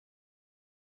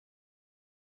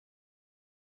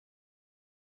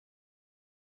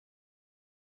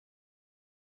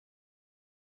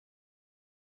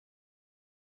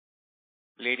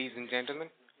Ladies and gentlemen,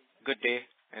 good day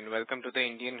and welcome to the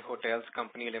Indian Hotels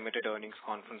Company Limited earnings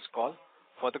conference call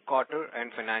for the quarter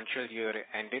and financial year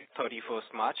ended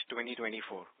 31st March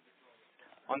 2024.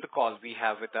 On the call we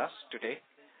have with us today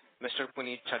Mr.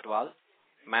 Puneet Chhatwal,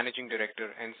 Managing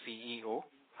Director and CEO,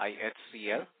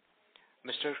 IHCL,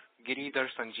 Mr. Giridhar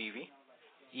Sanjeevi,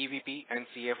 EVP and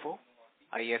CFO,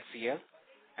 IHCL,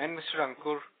 and Mr.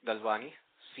 Ankur Dalwani,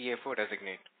 CFO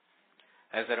Designate.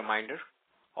 As a reminder,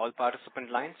 all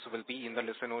participant lines will be in the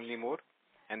listen-only mode,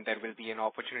 and there will be an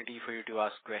opportunity for you to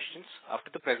ask questions after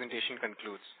the presentation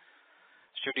concludes.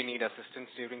 Should you need assistance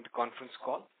during the conference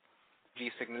call,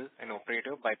 please signal an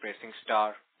operator by pressing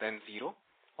star then 0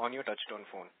 on your touchtone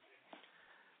phone.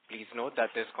 Please note that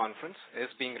this conference is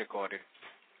being recorded.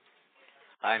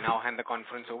 I now hand the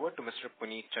conference over to Mr.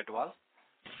 Puneet Chhatwal.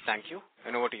 Thank you,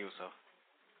 and over to you, sir.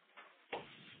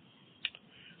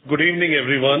 Good evening,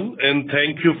 everyone, and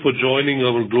thank you for joining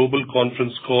our global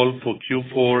conference call for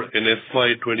Q4 and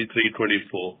FY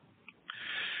 23-24.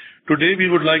 Today, we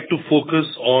would like to focus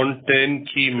on 10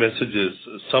 key messages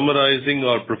summarizing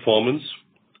our performance,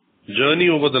 journey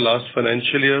over the last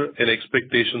financial year, and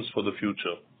expectations for the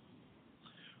future.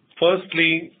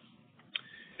 Firstly,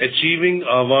 achieving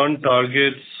Ahvaan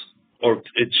targets or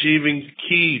achieving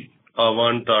key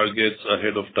Ahvaan targets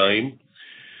ahead of time.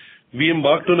 We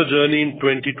embarked on a journey in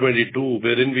 2022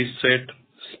 wherein we set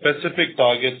specific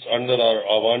targets under our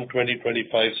Ahvaan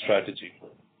 2025 strategy.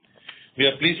 We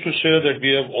are pleased to share that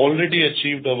we have already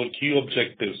achieved our key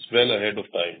objectives well ahead of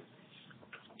time.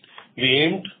 We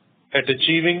aimed at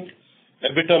achieving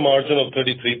EBITDA margin of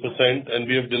 33%, and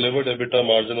we have delivered EBITDA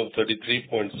margin of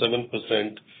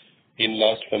 33.7% in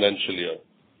last financial year.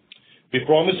 We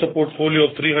promised a portfolio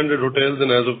of 300 hotels,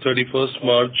 and as of 31st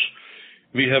March,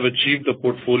 we have achieved a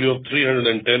portfolio of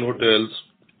 310 hotels,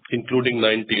 including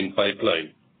 90 in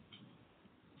pipeline.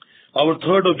 Our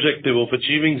third objective of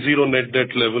achieving zero net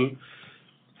debt level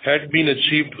had been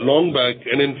achieved long back,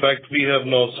 and in fact, we have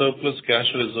now surplus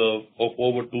cash reserve of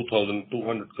over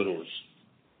 2,200 crores.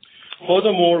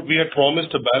 Furthermore, we had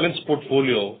promised a balanced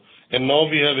portfolio, and now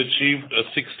we have achieved a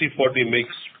 60-40 mix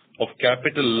of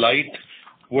capital light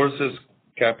versus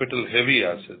capital heavy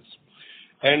assets.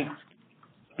 And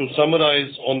to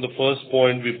summarize on the first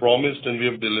point, we promised and we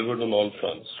have delivered on all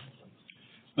fronts.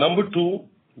 Number 2,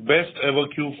 best ever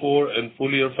Q4 and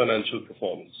full year financial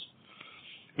performance.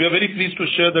 We are very pleased to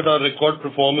share that our record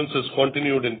performance has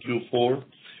continued in Q4,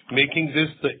 making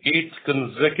this the 8th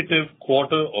consecutive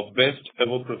quarter of best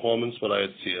ever performance for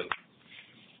IHCL.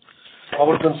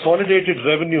 Our consolidated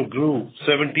revenue grew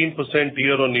 17%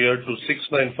 year-on-year to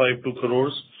 6,952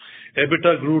 crores.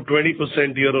 EBITDA grew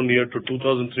 20% year-on-year to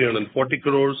 2,340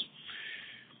 crores,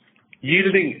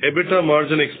 yielding EBITDA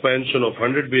margin expansion of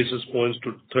 100 basis points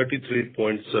to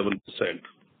 33.7%.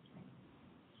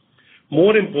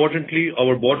 More importantly,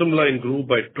 our bottom line grew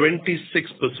by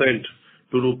 26%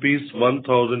 to rupees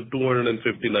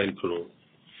 1,259 crore.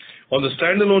 On the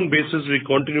standalone basis, we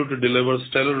continue to deliver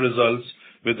stellar results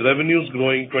with revenues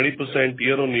growing 20%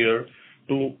 year-on-year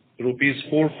to rupees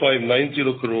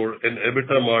 4,590 crore and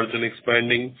EBITDA margin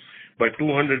expanding by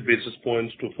 200 basis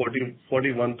points to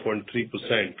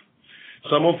 41.3%.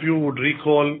 Some of you would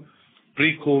recall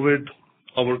pre-COVID,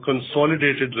 our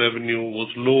consolidated revenue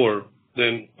was lower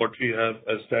than what we have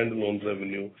as standalone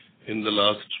revenue in the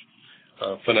last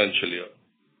financial year.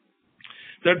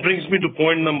 That brings me to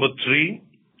point number 3.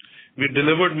 We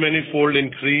delivered manifold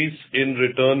increase in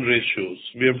return ratios.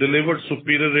 We have delivered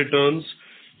superior returns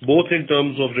both in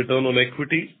terms of return on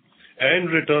equity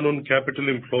and return on capital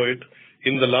employed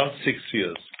in the last 6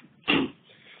 years.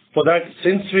 For that,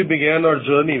 since we began our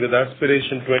journey with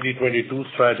Aspiration 2022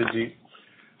 strategy,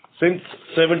 since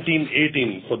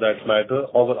 17-18 for that matter,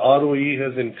 our ROE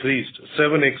has increased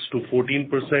 7x to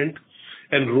 14%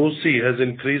 and ROCE has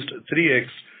increased 3x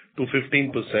to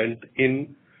 15%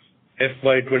 in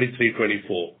FY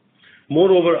 23-24.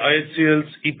 Moreover,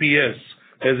 IHCL's EPS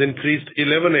has increased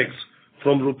 11x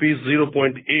from rupees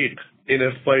 0.8 in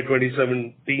FY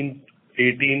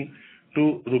 2017-18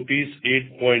 to rupees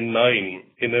 8.9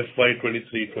 in FY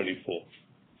 23-24.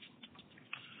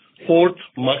 Fourth,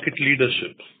 market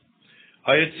leadership.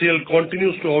 IHCL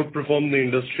continues to outperform the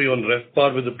industry on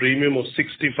RevPAR with a premium of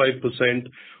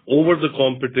 65% over the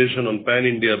competition on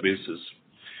pan-India basis.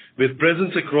 With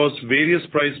presence across various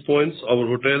price points, our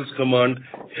hotels command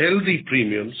healthy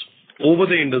premiums over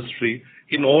the industry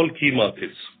in all key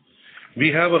markets. We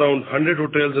have around 100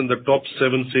 hotels in the top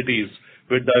 7 cities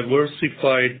with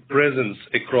diversified presence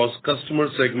across customer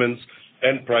segments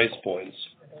and price points.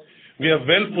 We are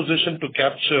well positioned to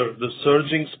capture the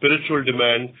surging spiritual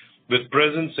demand with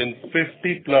presence in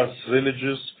 50+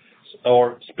 religious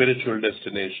or spiritual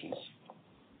destinations.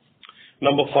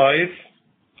 Number 5,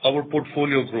 our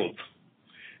portfolio growth.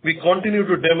 We continue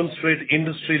to demonstrate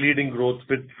industry-leading growth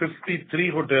with 53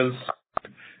 hotels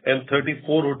and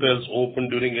 34 hotels open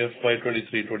during FY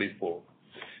 23-24.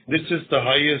 This is the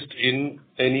highest in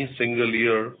any single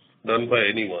year done by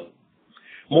anyone.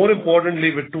 More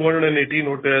importantly, with 218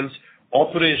 hotels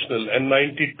operational and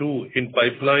 92 in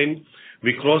pipeline,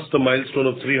 we crossed the milestone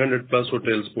of 300+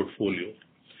 hotels portfolio.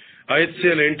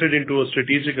 IHCL entered into a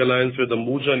strategic alliance with the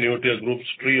Muja Neotia Group's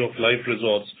Tree of Life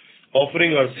Resorts,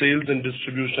 offering our sales and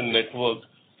distribution network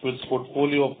to its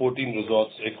portfolio of 14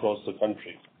 resorts across the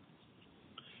country.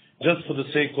 Just for the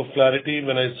sake of clarity,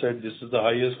 when I said this is the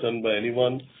highest done by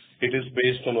anyone, it is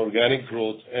based on organic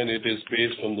growth and it is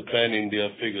based on the pan-India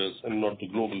figures and not the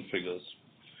global figures.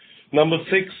 Number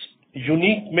 6,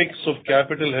 unique mix of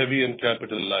capital heavy and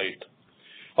capital light.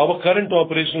 Our current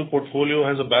operational portfolio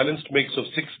has a balanced mix of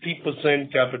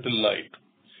 60% capital light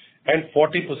and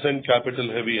 40%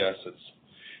 capital heavy assets.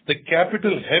 The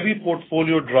capital heavy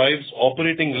portfolio drives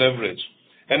operating leverage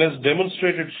and has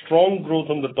demonstrated strong growth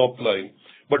on the top line,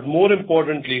 but more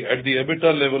importantly at the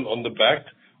EBITDA level on the back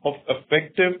of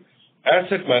effective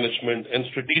asset management and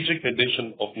strategic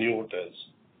addition of new hotels.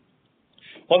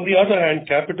 On the other hand,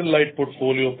 capital light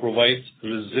portfolio provides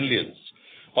resilience.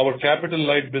 Our capital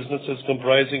light businesses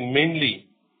comprising mainly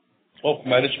of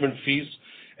management fees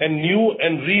and new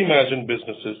and reimagined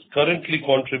businesses currently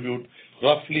contribute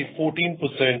roughly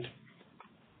 14%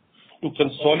 to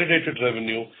consolidated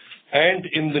revenue, and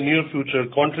in the near future,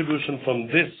 contribution from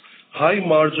this high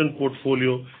margin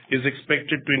portfolio is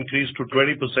expected to increase to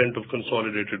 20% of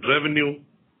consolidated revenue,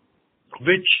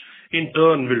 which in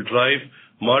turn will drive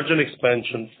margin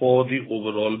expansion for the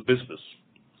overall business.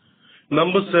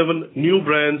 Number 7, new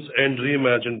brands and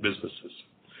reimagined businesses.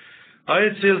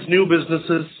 IHCL's new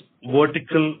businesses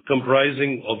vertical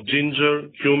comprising of Ginger,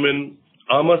 Cumin,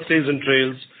 amã Stays and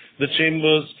Trails, The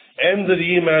Chambers, and the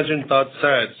reimagined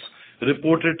TajSATS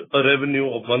reported a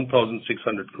revenue of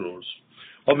 1,600 crores.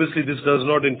 Obviously, this does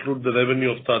not include the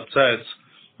revenue of TajSATS,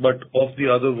 but of the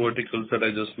other verticals that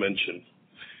I just mentioned.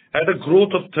 At a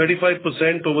growth of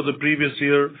 35% over the previous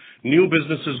year, new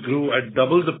businesses grew at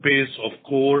double the pace of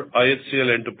core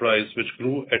IHCL enterprise, which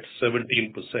grew at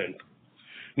 17%.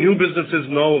 New businesses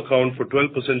now account for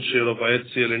 12% share of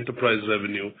IHCL enterprise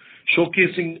revenue,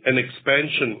 showcasing an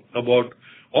expansion of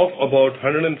about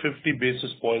 150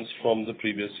 basis points from the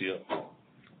previous year.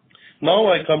 Now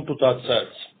I come to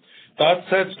TajSATS.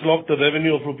 TajSATS clocked a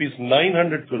revenue of rupees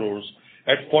 900 crores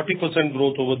at 40%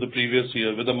 growth over the previous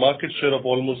year, with a market share of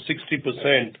almost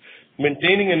 60%,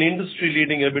 maintaining an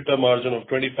industry-leading EBITDA margin of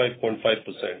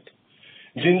 25.5%.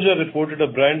 Ginger reported a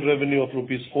brand revenue of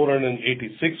rupees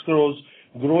 486 crores,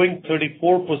 growing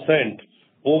 34%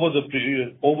 over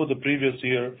the previous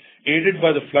year, aided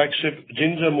by the flagship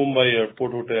Ginger Mumbai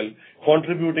Airport Hotel,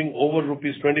 contributing over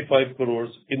rupees 25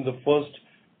 crores in the first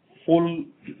full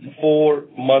 4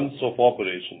 months of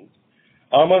operation.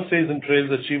 amã Stays and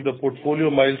Trails achieved a portfolio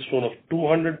milestone of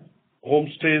 200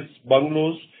 homestays,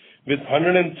 bungalows, with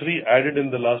 103 added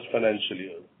in the last financial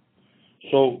year.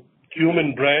 So,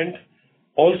 Cumin brand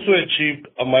also achieved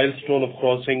a milestone of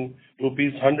crossing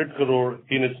rupees 100 crore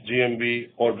in its GMV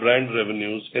or brand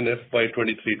revenues in FY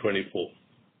 23-24.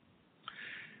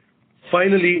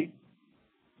 Finally,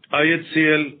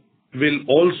 IHCL will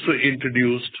also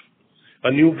introduce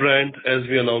a new brand as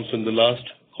we announced in the last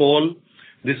call.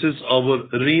 This is our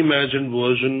reimagined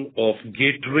version of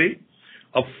Gateway,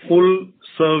 a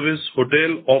full-service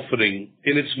hotel offering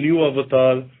in its new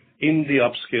avatar in the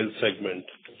upscale segment.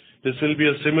 This will be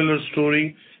a similar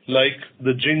story like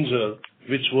the Ginger,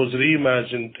 which was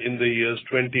reimagined in the years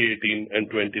 2018 and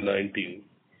 2019.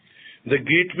 The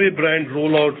Gateway brand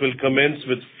rollout will commence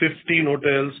with 15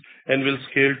 hotels and will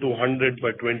scale to 100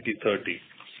 by 2030.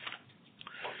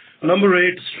 Number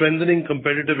 8, strengthening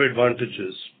competitive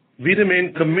advantages. We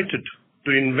remain committed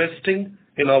to investing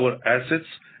in our assets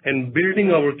and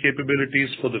building our capabilities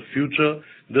for the future,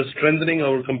 thus strengthening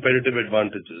our competitive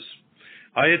advantages.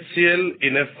 IHCL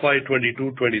in FY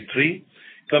 22-23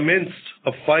 commenced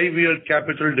a 5-year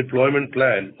capital deployment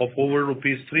plan of over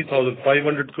rupees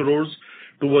 3,500 crores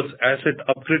towards asset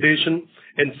upgradation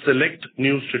and select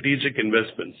new strategic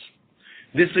investments.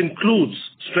 This includes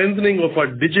strengthening of our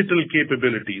digital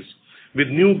capabilities with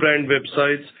new brand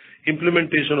websites,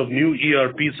 implementation of new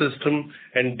ERP system,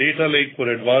 and data lake for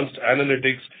advanced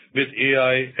analytics with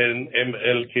AI and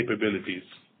ML capabilities.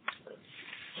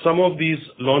 Some of these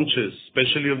launches,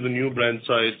 especially of the new brand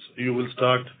sites, you will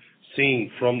start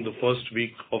seeing from the first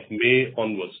week of May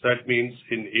onwards. That means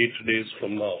in 8 days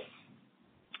from now.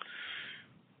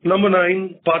 Number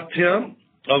 9, Pathya,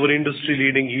 our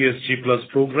industry-leading ESG Plus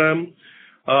program.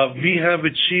 We have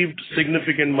achieved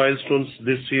significant milestones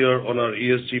this year on our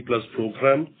ESG Plus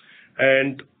program,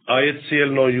 and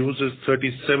IHCL now uses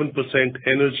 37%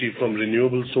 energy from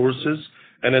renewable sources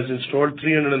and has installed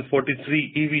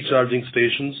 343 EV charging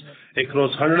stations across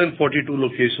 142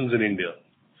 locations in India.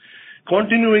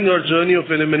 Continuing our journey of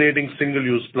eliminating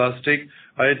single-use plastic,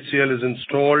 IHCL has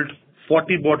installed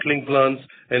 40 bottling plants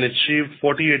and achieved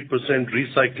 48%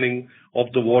 recycling of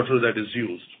the water that is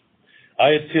used.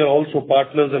 IHCL also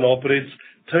partners and operates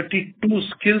 32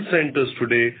 skill centers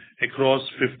today across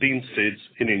 15 states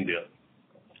in India.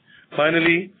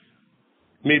 Finally,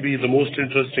 maybe the most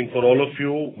interesting for all of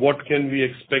you, what can we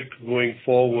expect going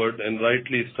forward? And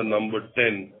rightly, it's the number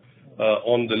 10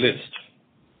 on the list.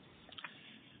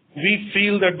 We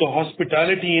feel that the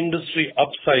hospitality industry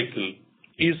upcycle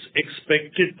is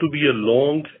expected to be a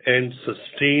long and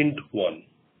sustained one.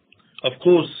 Of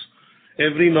course,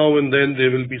 every now and then there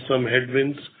will be some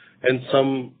headwinds and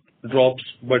some drops,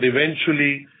 but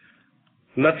eventually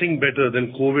nothing better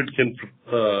than COVID can,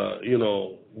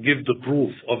 give the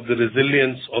proof of the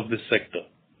resilience of this sector.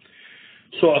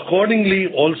 So accordingly,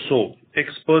 also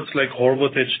experts like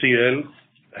Horwath HTL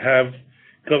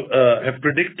have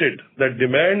predicted that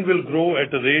demand will grow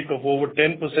at a rate of over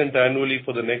 10% annually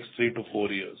for the next 3 to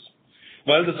 4 years,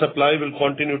 while the supply will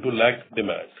continue to lag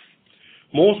demand.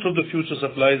 Most of the future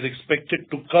supply is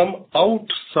expected to come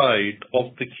outside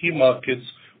of the key markets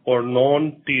or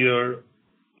non-tier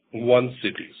 1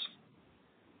 cities.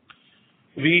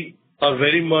 We are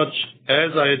very much,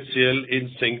 as IHCL,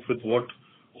 in sync with what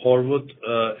Horwath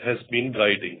has been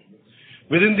guiding.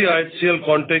 Within the IHCL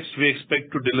context, we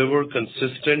expect to deliver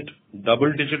consistent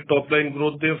double-digit top-line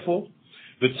growth, therefore,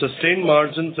 with sustained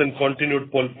margins and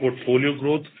continued portfolio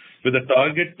growth, with a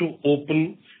target to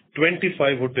open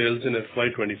 25 hotels in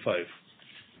FY25.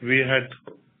 We had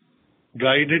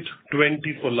guided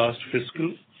 20 for last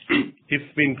fiscal. If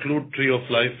we include Tree of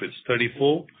Life, it's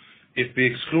 34. If we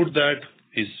exclude that,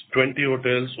 it's 20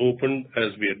 hotels opened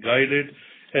as we had guided,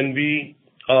 and we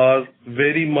are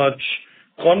very much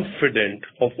confident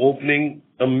of opening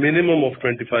a minimum of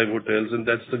 25 hotels, and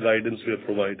that's the guidance we are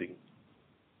providing.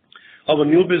 Our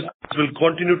new business will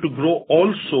continue to grow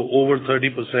also over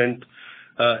 30%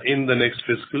 in the next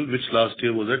fiscal, which last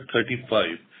year was at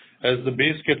 35. As the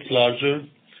base gets larger,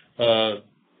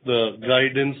 the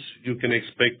guidance you can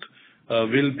expect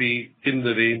will be in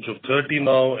the range of 30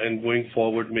 now, and going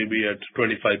forward maybe at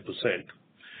 25%.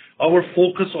 Our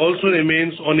focus also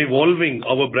remains on evolving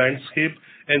our brandscape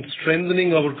and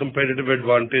strengthening our competitive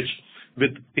advantage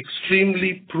with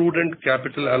extremely prudent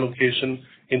capital allocation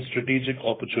in strategic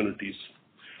opportunities.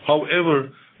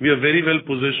 However, we are very well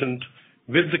positioned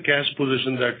with the cash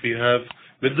position that we have,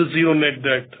 with the zero net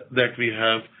debt that we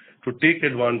have, to take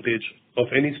advantage of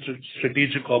any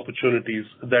strategic opportunities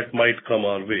that might come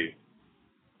our way.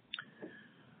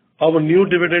 Our new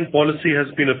dividend policy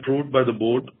has been approved by the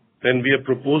board, and we have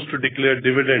proposed to declare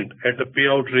dividend at a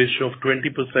payout ratio of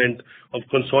 20% of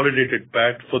consolidated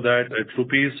PAT, for that at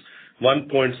rupees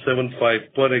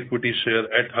 1.75 per equity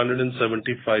share at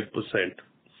 175%.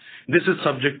 This is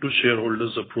subject to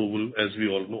shareholders' approval, as we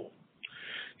all know.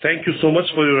 Thank you so much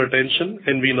for your attention,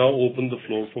 and we now open the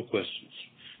floor for questions.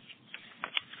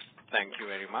 Thank you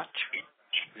very much.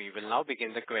 We will now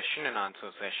begin the question and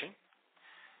answer session.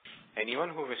 Anyone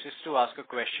who wishes to ask a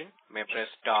question may press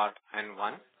star and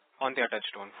 1 on their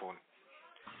touchtone phone.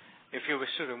 If you wish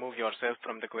to remove yourself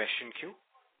from the question queue,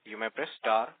 you may press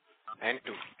star and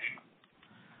 2.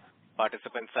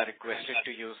 Participants are requested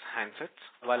to use handsets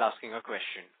while asking a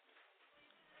question.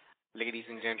 Ladies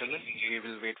and gentlemen, we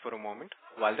will wait for a moment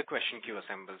while the question queue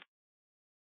assembles.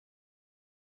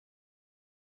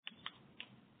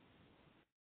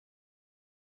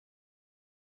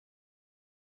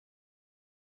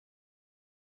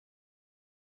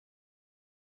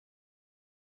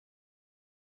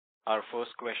 Our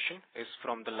first question is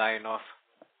from the line of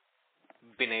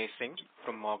Binay Singh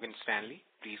from Morgan Stanley.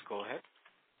 Please go ahead.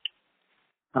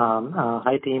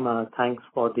 Hi team, thanks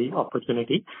for the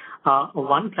opportunity.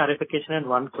 One clarification and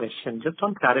one question. Just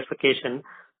on clarification,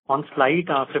 on slide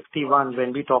 51,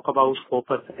 when we talk about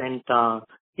 4%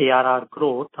 ARR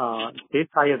growth, this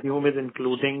I assume is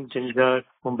including Ginger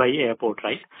Mumbai Airport,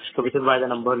 right? So which is why the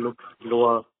number looks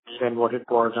lower than what it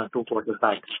was 2 quarters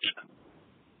back.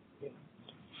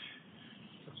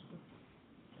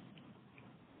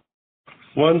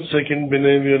 One second,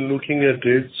 Binay, we are looking at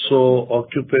it. So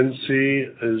occupancy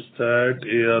is that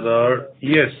ARR.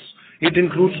 Yes, it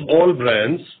includes all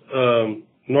brands.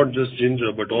 not just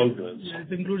Ginger, but all brands. Yeah,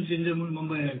 it includes Ginger,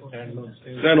 Mumbai Airport.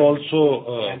 Then also,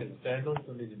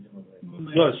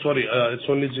 no, sorry, it's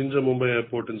only Ginger, Mumbai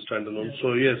Airport in standalone.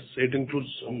 So yes, it includes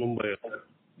Mumbai Airport.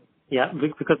 Yeah,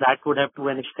 because that would have to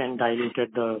an extent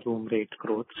diluted the room rate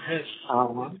growth. Yes.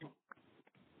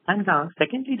 And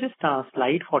secondly, just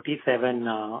slide 47.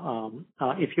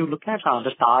 If you look at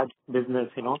the Taj business,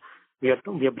 we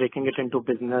are breaking it into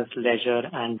business, leisure,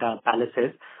 and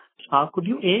palaces. Could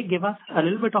you give us a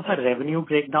little bit of a revenue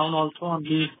breakdown also on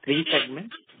these three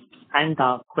segments? And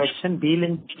question B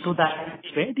linked to that,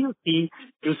 where do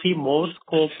you see more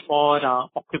scope for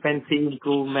occupancy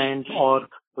improvement or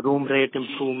room rate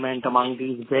improvement among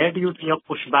these? Where do you see a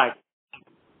pushback?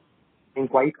 In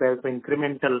quite well, so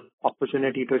incremental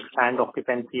opportunity to expand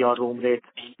occupancy or room rates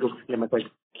looks limited.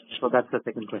 So that's the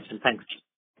second question. Thanks.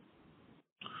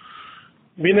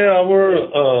 Binay,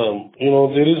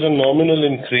 there is a nominal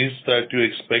increase that you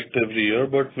expect every year,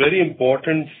 but very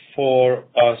important for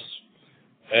us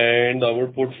and our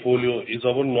portfolio is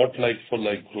our not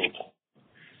like-for-like growth.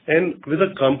 And with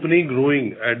a company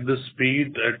growing at the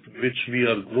speed at which we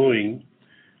are growing,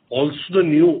 also the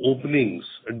new openings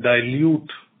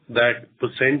dilute that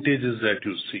percentages that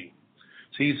you see.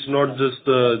 See, it's not just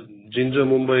the Ginger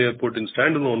Mumbai Airport in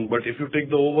standalone, but if you take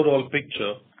the overall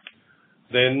picture,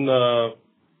 then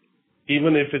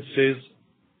even if it says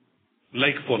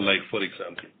like for like, for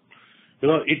example,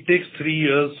 it takes 3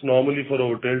 years normally for a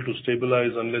hotel to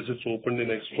stabilize unless it's opened in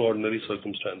extraordinary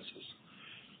circumstances.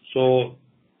 So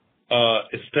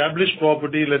established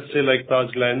property, let's say like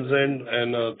Taj Lands End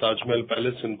and Taj Mahal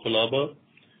Palace in Colaba,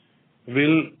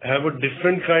 will have a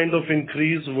different kind of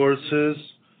increase versus,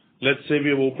 let's say we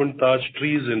have opened Taj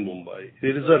Trees in Mumbai.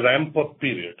 There is a ramp-up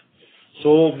period.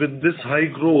 So with this high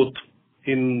growth,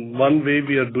 in one way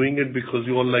we are doing it because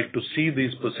you all like to see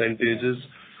these percentages,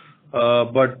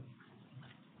 but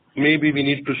maybe we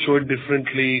need to show it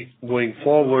differently going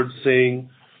forward, saying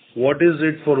what is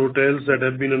it for hotels that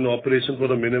have been in operation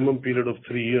for a minimum period of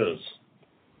 3 years?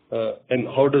 And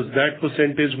how does that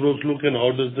percentage growth look and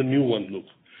how does the new one look?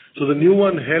 So the new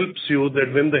one helps you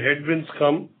that when the headwinds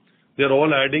come, they're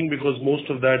all adding because most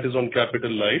of that is on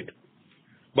capital light.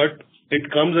 But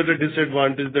it comes at a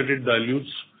disadvantage that it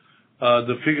dilutes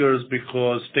the figures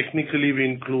because technically we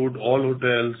include all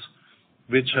hotels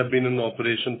which have been in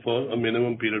operation for a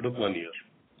minimum period of 1 year.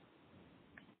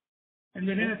 And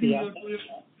then I think your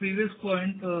previous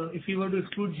point, if you were to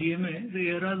exclude GMA, the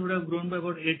ARRs would have grown by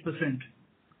about 8%.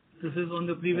 This is on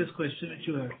the previous question that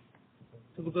you had.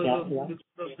 So because of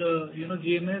the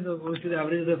GMA, the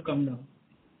averages have come down.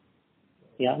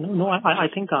 Yeah, no, I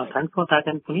think thanks for that.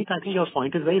 And Puneet, I think your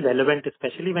point is very relevant,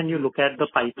 especially when you look at the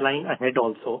pipeline ahead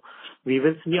also. We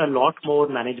will see a lot more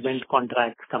management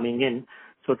contracts coming in.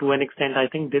 So to an extent, I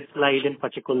think this slide in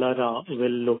particular will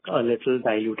look a little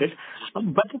diluted.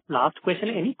 But last question,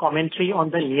 any commentary on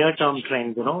the near-term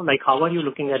trends? Like how are you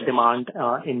looking at demand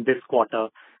in this quarter,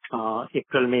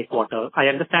 April-May quarter? I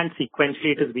understand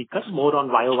sequentially it is weaker, more on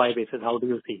YOY basis. How do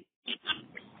you see?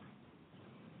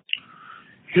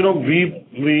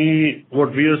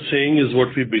 What we are saying is what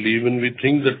we believe in. We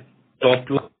think that top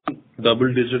line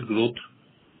double-digit growth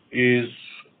is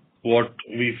what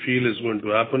we feel is going to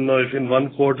happen. Now, if in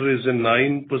one quarter is in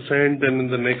 9% and in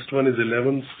the next one is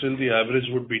 11, still the average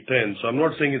would be 10. So I'm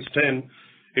not saying it's 10.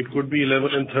 It could be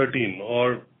 11 and 13.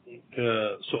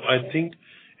 So I think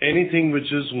anything which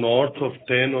is north of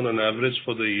 10 on an average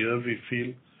for the year, we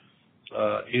feel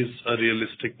is a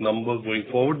realistic number going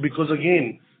forward because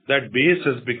again, that base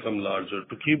has become larger.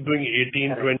 To keep doing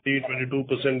 18, 20,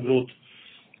 22% growth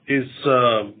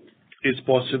is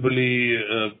possibly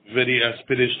very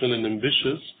aspirational and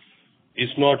ambitious.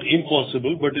 It's not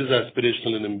impossible, but is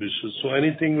aspirational and ambitious. So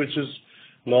anything which is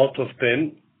north of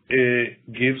 10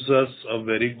 gives us a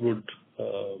very good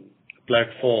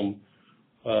platform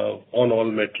on all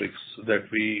metrics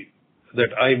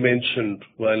that I mentioned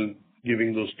while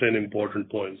giving those 10 important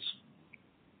points.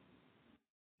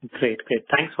 Great.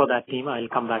 Thanks for that, team. I'll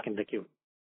come back in the queue.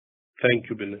 Thank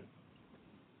you, Binay.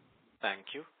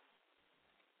 Thank you.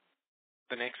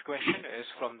 The next question is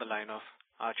from the line of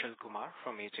Achal Kumar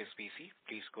from HSBC.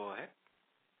 Please go ahead.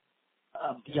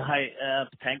 Hi.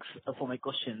 Thanks for my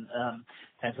question.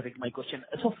 Thanks for taking my question.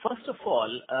 So first of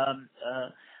all,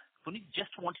 Puneet,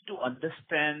 just wanted to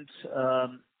understand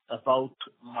about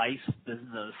MICE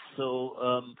business. So,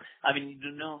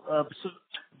 so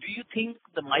do you think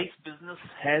the MICE business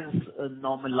has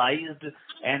normalized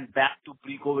and back to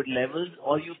pre-COVID levels,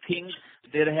 or you think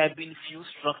there have been few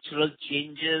structural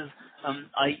changes,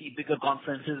 i.e. bigger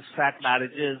conferences, fat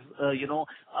marriages,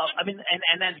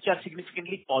 and which are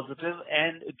significantly positive,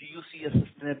 and do you see a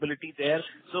sustainability there?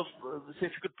 So if you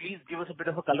could please give us a bit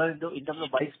of a color in terms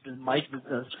of MICE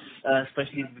business,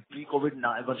 especially pre-COVID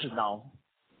now versus now.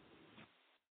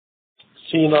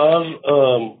 See, in our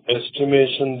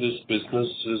estimation, this business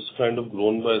is kind of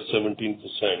grown by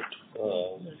 17%.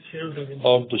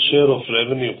 Of the share of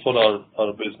revenue for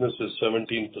our business is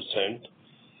 17%.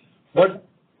 But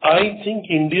I think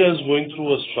India is going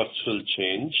through a structural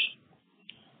change.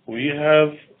 We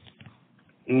have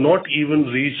not even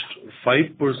reached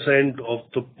 5% of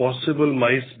the possible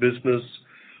MICE business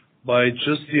by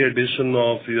just the addition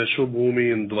of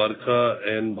Yashobhoomi in Dwarka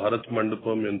and Bharat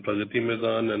Mandapam in Pragati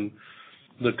Maidan and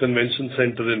the convention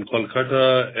center in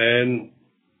Kolkata, and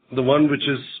the one which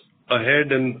is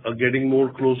ahead and getting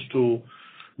more close to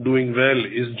doing well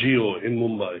is Jio in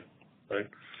Mumbai, right?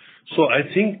 So I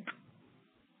think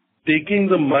taking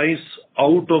the MICE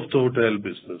out of the hotel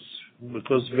business,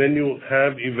 because when you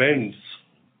have events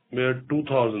where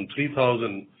 2,000,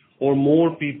 3,000 or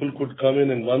more people could come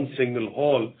in one single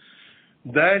hall,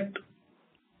 that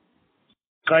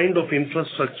kind of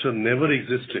infrastructure never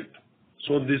existed.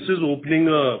 So this is opening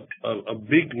a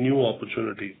big new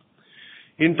opportunity.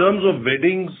 In terms of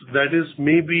weddings, that is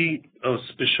maybe a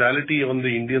speciality on the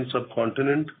Indian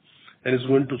subcontinent and is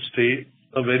going to stay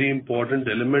a very important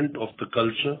element of the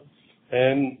culture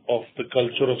and of the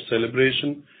culture of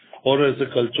celebration or as a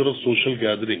culture of social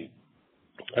gathering.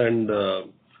 And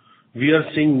we are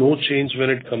seeing no change when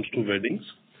it comes to weddings.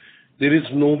 There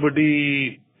is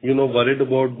nobody worried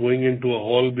about going into a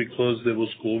hall because there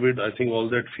was COVID. I think all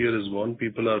that fear is gone.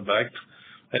 People are back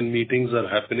and meetings are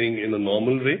happening in a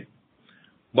normal way.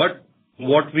 But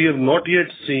what we have not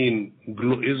yet seen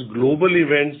is global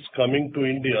events coming to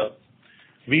India.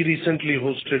 We recently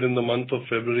hosted in the month of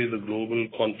February the global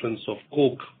conference of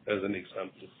Coke as an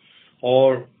example.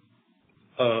 Or,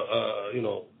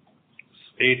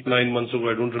 8-9 months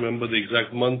ago, I don't remember the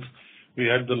exact month, we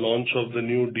had the launch of the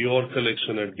new Dior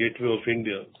collection at Gateway of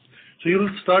India. So you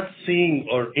will start seeing,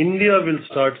 or India will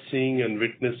start seeing and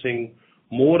witnessing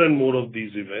more and more of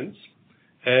these events.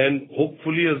 And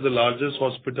hopefully as the largest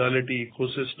hospitality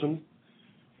ecosystem,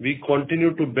 we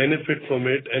continue to benefit from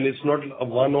it, and it's not a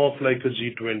one-off like a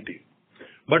G20.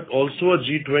 But also a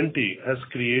G20 has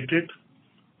created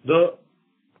the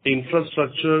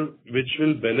infrastructure which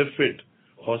will benefit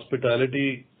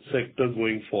hospitality sector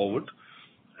going forward.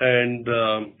 And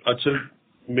Achal,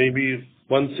 maybe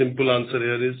one simple answer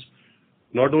here is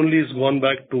not only it's gone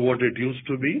back to what it used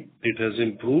to be, it has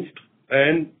improved.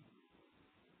 And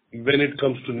when it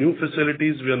comes to new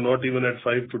facilities, we are not even at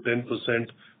 5 to 10%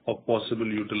 of possible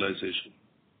utilization.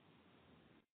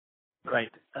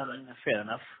 Right. Fair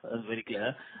enough. Very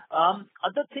clear.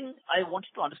 Other thing I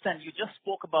wanted to understand, you just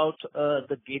spoke about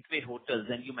the gateway hotels,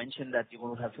 and you mentioned that you're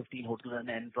going to have 15 hotels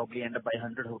and probably end up by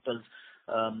 100 hotels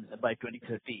by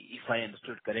 2030, if I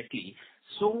understood correctly.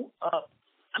 So,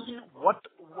 what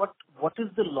is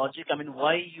the logic?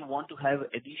 Why you want to have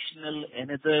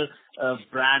another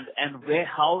brand, and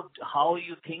how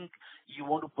you think you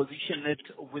want to position it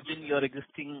within your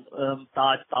existing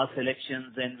Taj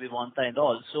Selections and Vivanta and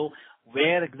all. So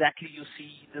where exactly you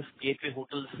see this gateway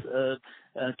hotels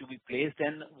to be placed,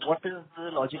 and what is the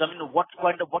logic? What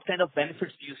kind of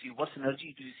benefits do you see? What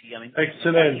synergy do you see?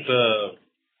 Excellent.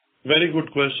 Very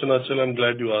good question, Achal. I'm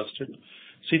glad you asked it.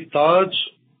 See, Taj,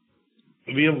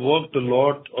 we have worked a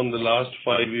lot on the last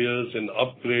 5 years in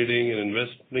upgrading and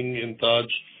investing in Taj,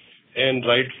 and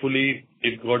rightfully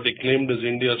it got acclaimed as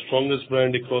India's strongest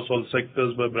brand across all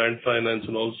sectors by Brand Finance,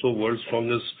 and also world's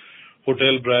strongest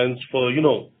hotel brands for,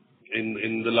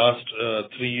 in the last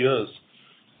 3 years.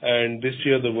 And this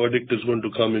year the verdict is going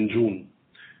to come in June.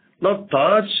 Now,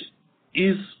 Taj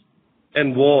is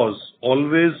and was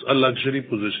always a luxury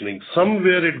positioning.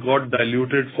 Somewhere it got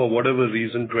diluted for whatever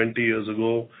reason 20 years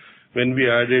ago when we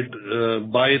added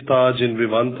by Taj in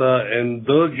Vivanta, and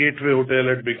the gateway hotel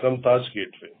had become Taj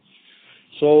Gateway.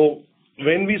 So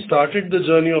when we started the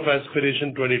journey of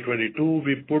Aspiration 2022,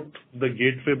 we put the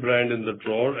gateway brand in the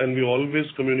drawer, and we always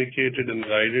communicated and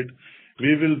guided.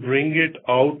 We will bring it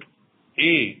out,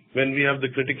 A, when we have the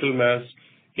critical mass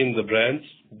in the brands,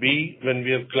 B, when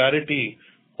we have clarity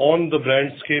on the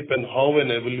brandscape and how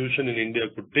an evolution in India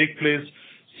could take place,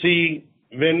 C,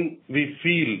 when we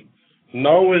feel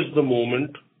now is the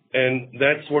moment, and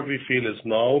that's what we feel is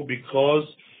now,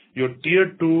 because your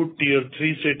tier 2, tier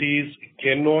 3 cities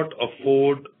cannot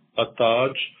afford a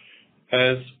Taj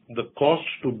as the cost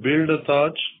to build a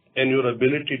Taj and your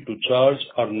ability to charge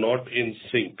are not in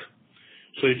sync.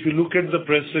 So if you look at the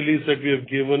press release that we have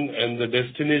given and the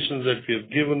destinations that we have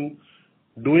given,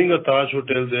 doing a Taj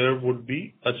hotel there would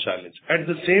be a challenge. At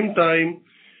the same time,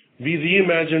 we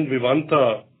reimagined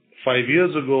Vivanta 5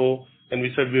 years ago, and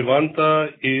we said Vivanta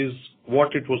is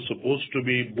what it was supposed to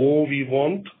be. Beau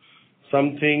vivant,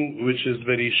 something which is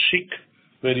very chic,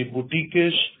 very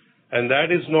boutique-ish, and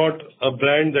that is not a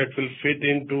brand that will fit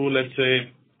into, let's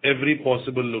say, every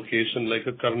possible location like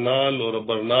a Karnal or a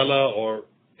Barnala or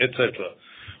etc.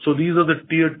 So these are the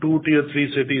tier 2, tier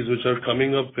 3 cities which are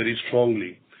coming up very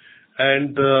strongly.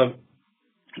 And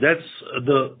that's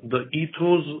the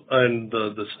ethos and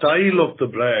the style of the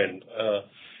brand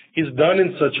is done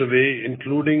in such a way,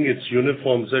 including its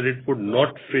uniforms, that it would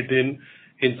not fit in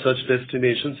such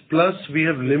destinations. Plus, we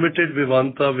have limited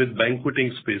Vivanta with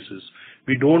banqueting spaces.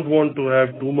 We don't want to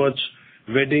have too much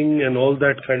wedding and all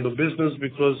that kind of business,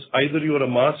 because either you're a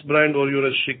mass brand or you're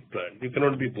a chic brand. You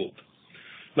cannot be both.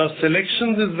 Now,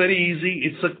 selections is very easy.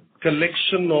 It's a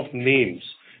collection of names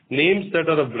that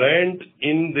are a brand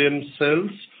in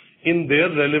themselves in their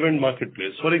relevant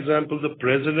marketplace. For example, the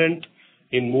President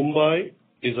in Mumbai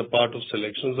is a part of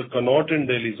selections. The Connaught in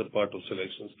Delhi is a part of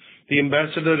selections. The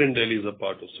Ambassador in Delhi is a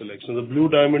part of selections. The Blue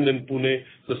Diamond in Pune,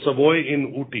 the Savoy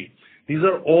in Ooty. These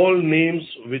are all names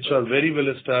which are very well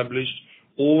established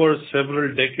over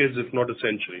several decades, if not a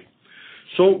century.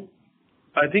 So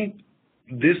I think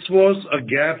this was a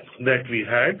gap that we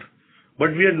had,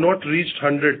 but we had not reached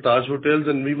 100 Taj hotels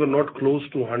and we were not close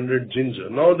to 100 Ginger.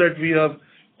 Now that we have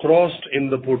crossed in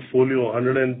the portfolio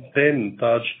 110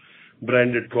 Taj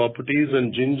branded properties,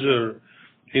 and Ginger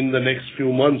in the next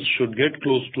few months should get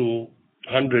close to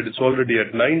 100, it's already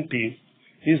at 90,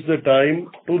 is the time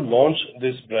to launch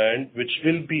this brand, which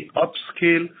will be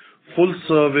upscale, full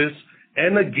service,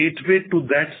 and a gateway to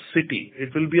that city.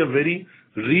 It will be a very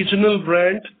regional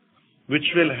brand which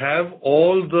will have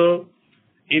all the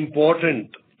important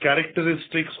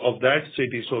characteristics of that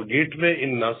city. So gateway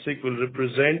in Nasik will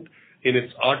represent in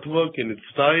its artwork, in its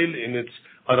style, in its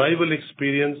arrival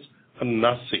experience, a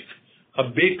Nasik. A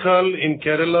Bekal in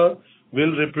Kerala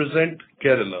will represent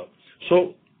Kerala.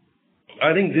 So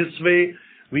I think this way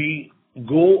we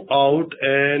go out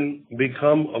and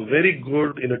become a very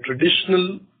good, in a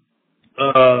traditional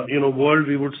world,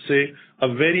 we would say,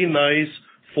 a very nice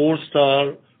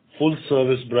 4-star full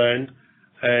service brand.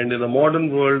 And in a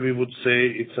modern world, we would say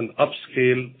it's an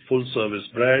upscale full service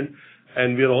brand.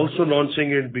 And we are also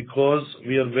launching it because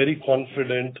we are very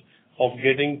confident of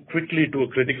getting quickly to a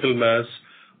critical mass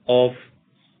of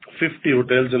 50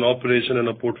 hotels in operation and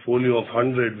a portfolio of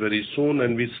 100 very soon.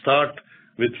 And we start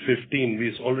with 15.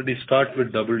 We already start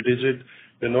with double digit.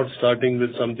 We're not starting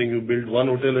with something you build one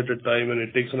hotel at a time and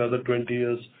it takes another 20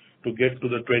 years to get to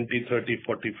the 20, 30,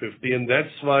 40, 50. And that's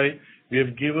why we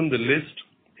have given the list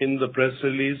in the press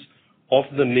release of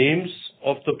the names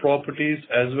of the properties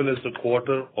as well as the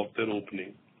quarter of their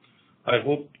opening. I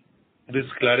hope this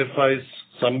clarifies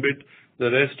some bit. The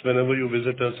rest, whenever you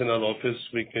visit us in our office,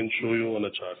 we can show you on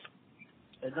a chart.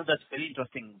 No, that's very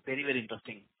interesting. Very, very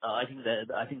interesting. I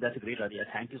think that's a great idea.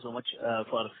 Thank you so much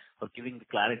for giving the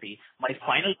clarity. My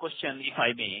final question, if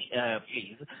I may,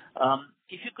 please.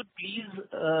 If you could please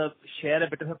share a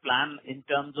bit of a plan in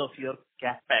terms of your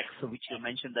capex, which you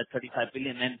mentioned that 35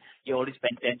 billion, and you already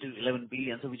spent 10 to 11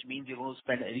 billion, so which means you're going to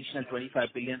spend additional 25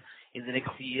 billion in the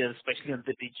next 3 years, especially on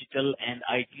the digital and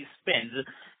IT spends.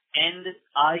 And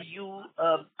are you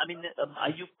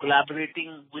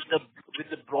collaborating with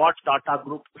the broad Tata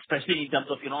group, especially in terms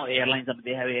of airlines? I mean,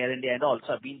 they have Air India and all.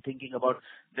 So I've been thinking about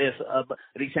this.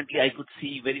 Recently, I could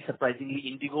see very surprisingly,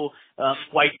 Indigo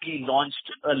quietly launched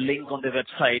a link on their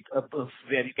website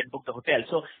where you can book the hotel.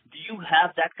 So do you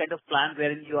have that kind of plan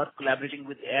wherein you are collaborating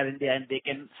with Air India and they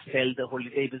can sell the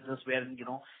holiday business wherein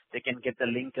they can get the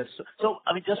link? So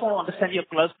I mean, just want to understand your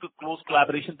close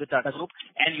collaboration with Tata Group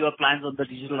and your plans on the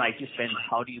digital IT spend.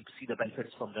 How do you see the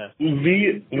benefits from there?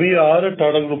 We are a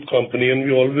Tata Group company and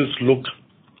we always look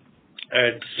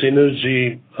at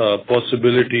synergy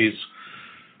possibilities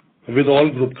with all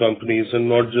group companies and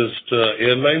not just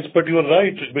airlines. But you are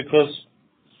right, because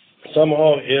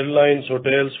somehow airlines,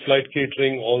 hotels, flight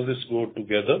catering, all this go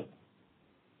together.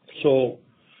 So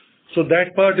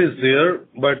that part is there,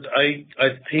 but I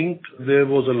think there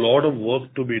was a lot of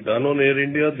work to be done on Air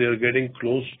India. They are getting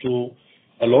close to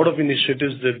a lot of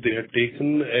initiatives that they had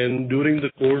taken, and during the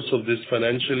course of this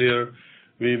financial year,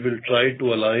 we will try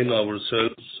to align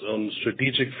ourselves on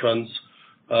strategic fronts.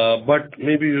 But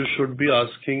maybe you should be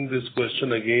asking this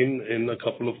question again in a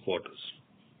couple of quarters.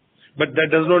 But that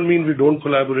does not mean we don't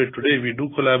collaborate today. We do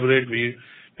collaborate. We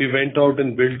We went out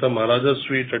and built the Maharaja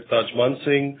Suite at Taj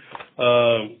Mansingh.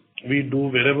 We do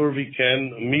wherever we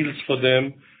can meals for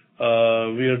them.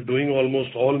 We are doing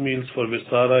almost all meals for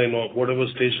Vistara in whatever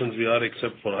stations we are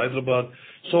except for Hyderabad.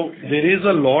 So there is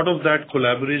a lot of that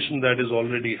collaboration that is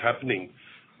already happening.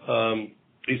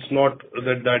 It's not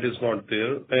that is not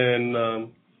there. And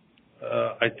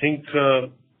I think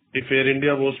if Air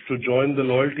India was to join the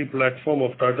loyalty platform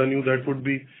of Tata Neu, that would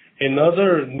be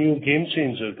another new game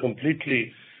changer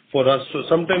completely for us. So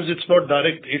sometimes it's not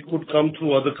direct. It could come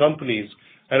through other companies.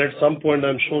 And at some point,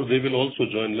 I'm sure they will also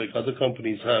join like other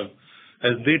companies have.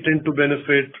 As they tend to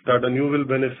benefit, Tata Neu will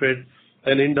benefit,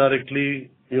 and indirectly,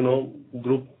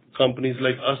 group companies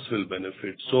like us will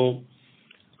benefit. So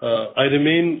I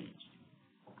remain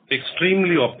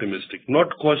extremely optimistic, not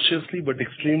cautiously, but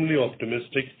extremely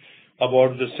optimistic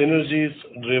about the synergies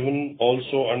driven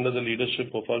also under the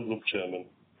leadership of our group chairman.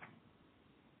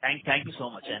 Thank you so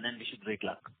much, and wish you great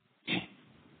luck.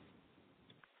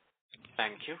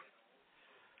 Thank you.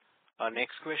 Our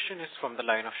next question is from the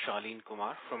line of Shaleen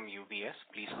Kumar from UBS.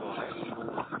 Please go ahead.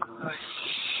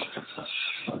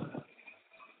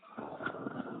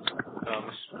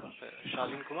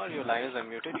 Shaleen Kumar, your line is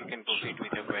unmuted. You can proceed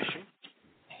with your question.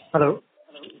 Hello.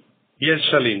 Yes,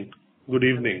 Shaleen. Good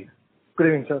evening. Good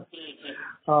evening, sir.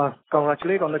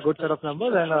 Congratulate on the good set of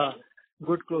numbers and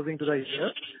good closing to the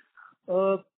year.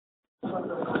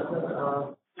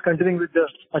 Continuing with the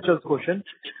Achal's question.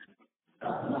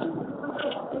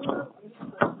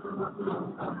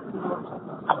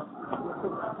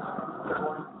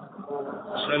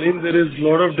 Shaleen, there is a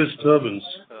lot of disturbance.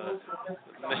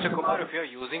 Mr. Kumar, if you are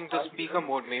using the speaker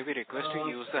mode, may we request you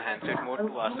use the handset mode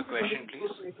to ask the question,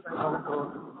 please?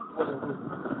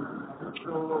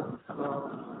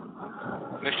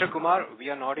 Mr. Kumar, we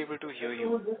are not able to hear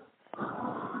you.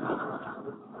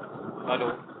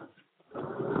 Hello.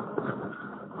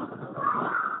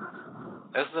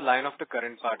 As the line of the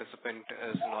current participant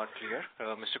is not clear,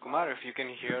 Mr. Kumar, if you can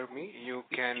hear me, you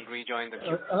can rejoin the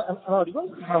queue. Am I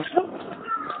audible?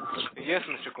 Yes,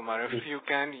 Mr. Kumar, if you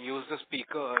can use the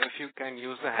speaker, if you can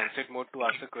use the handset mode to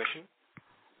ask the question.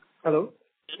 Hello?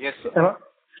 Yes, sir.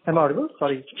 Am I audible?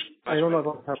 Sorry. I don't know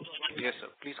what happened. Yes, sir.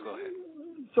 Please go ahead.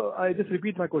 So I just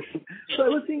repeat my question. So I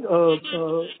was saying,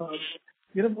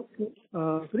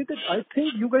 Sunita, I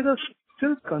think you guys are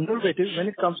still conservative when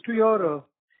it comes to your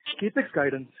capex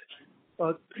guidance.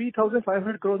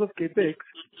 3,500 crores of capex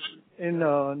in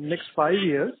next 5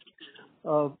 years.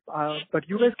 But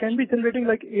you guys can be generating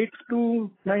like 8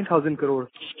 to 9,000 crores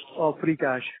of free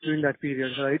cash during that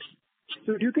period, right?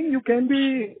 So do you think you can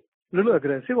be a little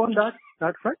aggressive on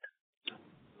that front?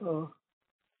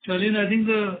 Shaleen, I think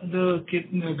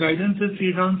the guidance is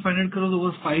 3,500 crores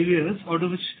over 5 years, out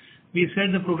of which we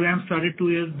said the program started 2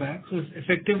 years back. So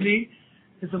effectively,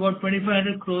 it's about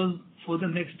 2,500 crores for the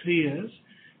next 3 years.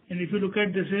 And if you look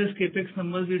at this year's capex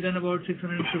numbers, we've done about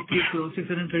 650 crores,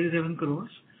 637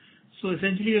 crores. So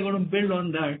essentially, we're going to build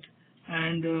on that.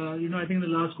 And, I think the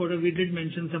last quarter we did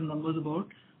mention some numbers about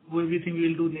what we think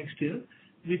we'll do next year.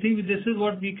 We think this is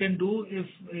what we can do if,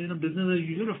 business as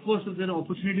usual. Of course, if there are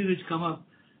opportunities which come up,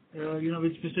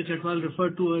 which Mr. Chatwal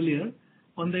referred to earlier,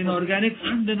 on the inorganic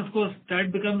front, then of course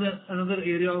that becomes another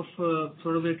area of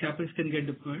sort of where capex can get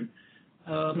deployed.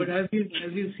 But as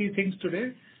we see things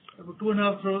today,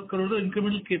 2.5 crores of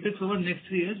incremental capex over the next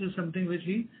 3 years is something which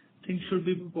we think should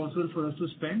be possible for us to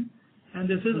spend. And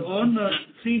this is on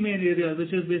 3 main areas,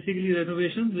 which is basically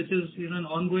renovations, which is an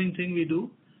ongoing thing we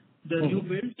do, the new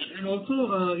builds, and also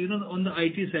on the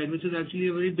IT side, which is actually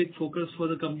a very big focus for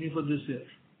the company for this year.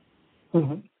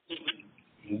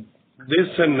 This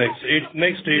and next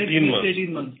 18 months.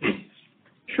 18 months.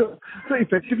 Sure. So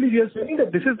effectively, we are saying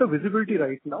that this is the visibility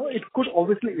right now. It could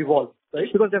obviously evolve,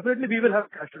 right? Because definitely we will have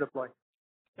cash to deploy.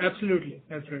 Absolutely.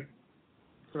 That's right.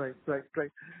 Right.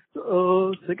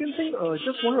 So, second thing,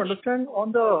 just want to understand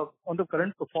on the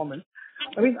current performance.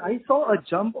 I mean, I saw a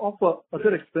jump of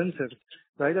other expenses,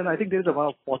 right? And I think there is a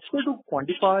possible to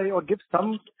quantify or give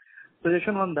some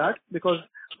suggestion on that, because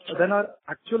then our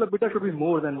actual EBITDA should be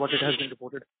more than what it has been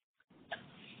reported.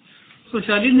 So,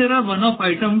 Shaleen, there are one-off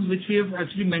items which we have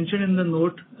actually mentioned in the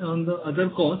note on the other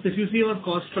costs. If you see our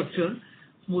cost structure,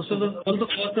 all the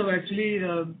costs have actually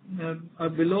are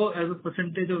below as a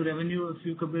percentage of revenue if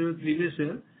you compare with previous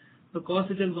year. The cost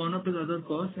which has gone up is other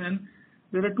costs, and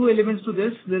there are 2 elements to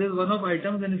this. There is one-off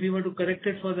items, and if you were to correct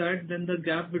it for that, then the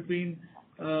gap between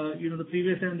the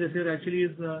previous year and this year actually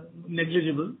is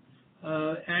negligible.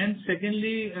 And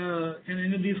secondly,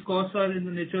 these costs are in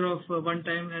the nature of one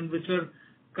time and which are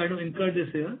kind of incurred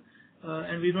this year,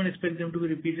 and we don't expect them to be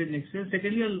repeated next year.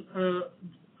 Secondly,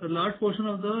 a large portion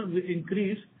of the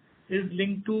increase is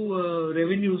linked to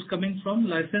revenues coming from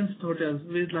licensed hotels,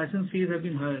 where license fees have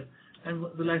been higher. And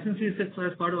the license fee is set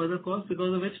as part of other costs,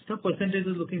 because of which the percentage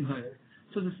is looking higher.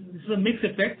 So this is a mixed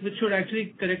effect which should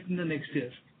actually correct in the next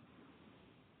year.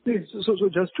 So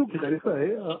just to clarify,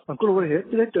 Ankur over here,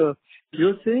 that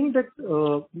you're saying that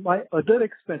my other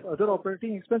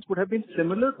operating expense would have been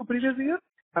similar to previous year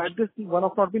had this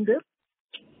one-off not been there?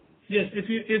 Yes,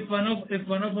 if one-off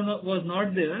was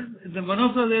not there, the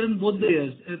one-offs are there in both the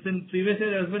years. It's in previous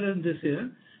year as well as this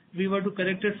year. We were to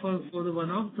correct it for the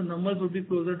one-off, the numbers would be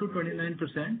closer to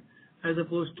 29% as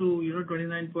opposed to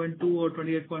 29.2 or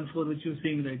 28.4 which you're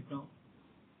seeing right now.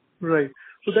 Right.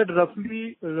 So that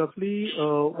roughly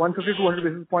 150 to 200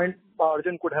 basis point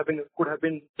margin could have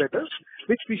been better,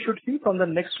 which we should see from the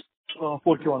next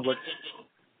 4Q onwards.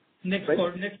 Next year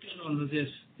onwards, yes.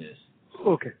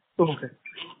 Okay. Then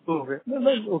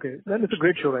it's a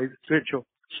great show, guys. Great show.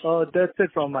 That's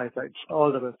it from my side.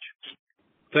 All the best.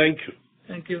 Thank you.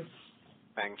 Thank you.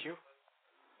 Thank you.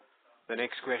 The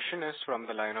next question is from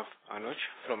the line of Anuj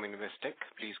from Investec.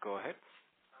 Please go ahead.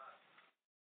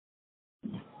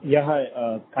 Yeah, hi.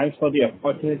 Thanks for the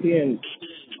opportunity and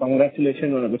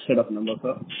congratulations on a good set of numbers,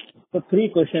 sir. So 3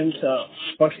 questions.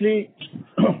 Firstly,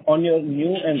 on your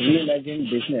new and reimagined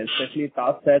business, especially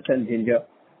TaskSats and Ginger,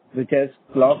 which has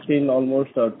clocked in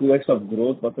almost 2x of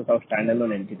growth versus our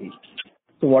standalone entity.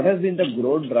 So what has been the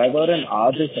growth driver and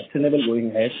are they sustainable going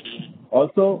ahead?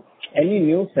 Also, any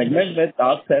new segment where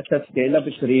TaskSats have scaled up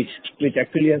its reach, which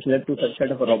actually has led to such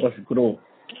kind of a robust growth?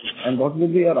 And what will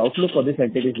be your outlook for this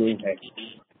entity going ahead?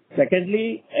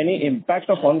 Secondly, any impact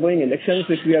of ongoing elections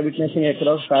which we are witnessing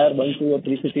across tier 1, 2 or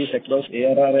 3 cities across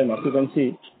ARR and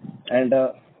occupancy? And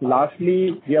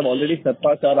lastly, we have already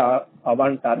surpassed our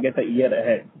Avant target a year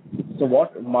ahead. So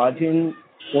what margin,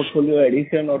 portfolio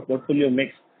addition or portfolio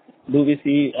mix do we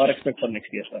see or expect for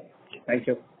next year, sir? Thank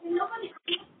you.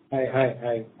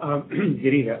 Hi.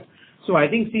 Giri here. So I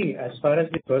think, as far as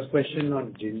the first question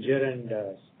on Ginger and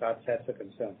TaskSats are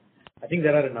concerned, I think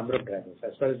there are a number of drivers.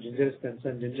 As far as Ginger is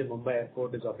concerned, Ginger Mumbai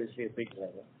Airport is obviously a big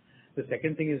driver. The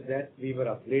second thing is that we were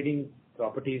upgrading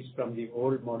properties from the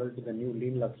old model to the new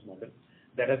Lean Lux model.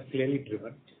 That has clearly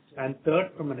driven. And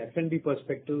third, from an F&B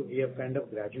perspective, we have kind of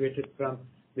graduated from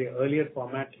the earlier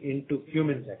format into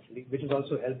humans actually, which has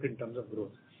also helped in terms of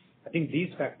growth. I think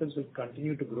these factors will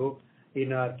continue to grow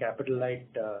in our capital light,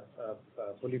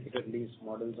 fully fitted lease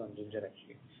models on Ginger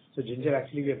actually. So Ginger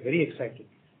actually we are very excited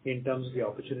in terms of the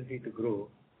opportunity to grow.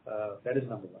 That is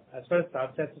number one. As far as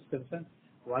TaskSats is concerned,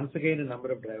 once again a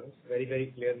number of drivers. Very,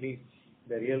 very clearly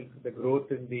the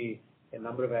growth in the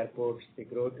number of airports, the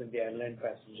growth in the airline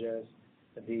passengers,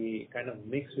 the kind of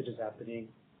mix which is happening,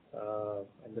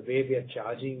 and the way we are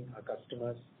charging our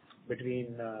customers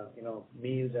between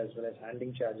meals as well as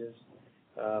handling charges.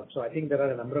 So I think there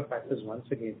are a number of factors once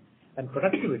again. And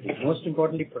productivity, most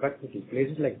importantly productivity.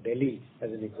 Places like Delhi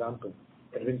as an example,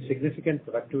 there have been significant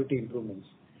productivity improvements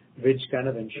which kind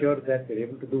of ensure that we're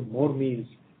able to do more meals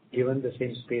given the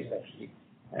same space actually.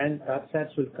 And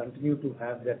TaskSats will continue to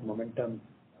have that momentum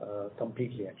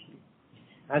completely actually.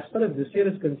 As far as this year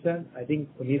is concerned, I think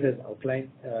Puneet has outlined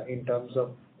in terms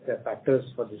of the factors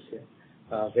for this year.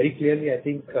 Very clearly, I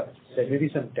think there may be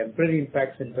some temporary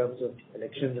impacts in terms of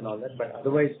elections and all that, but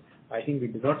otherwise, I think we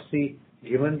do not see,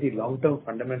 given the long-term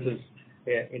fundamentals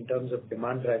in terms of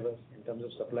demand drivers, in terms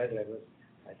of supply drivers,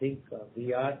 I think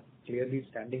we are clearly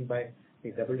standing by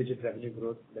the double-digit revenue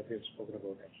growth that we have spoken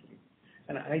about actually.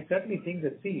 And I certainly think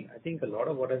that, I think a lot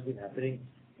of what has been happening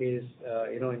is,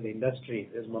 in the industry,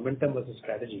 there's momentum versus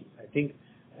strategy. I think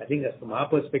as from our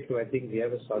perspective, I think we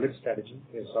have a solid strategy,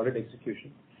 we have solid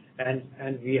execution,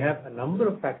 and we have a number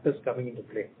of factors coming into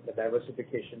play. The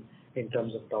diversification in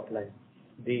terms of top line,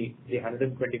 the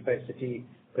 125 city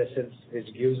presence,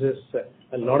 which gives us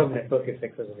a lot of network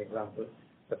effects as an example,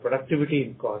 the productivity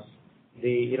in costs,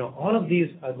 all of these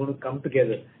are going to come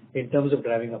together in terms of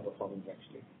driving our performance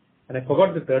actually. And I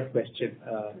forgot the third question.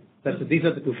 These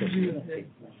are the two questions.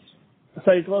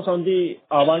 So it was on the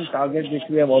Avant target which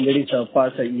we have already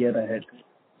surpassed a year ahead.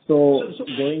 So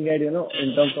going ahead,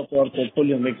 in terms of our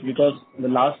portfolio mix, because the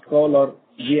last call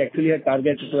we actually had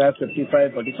targeted to have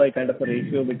 55-45 kind of a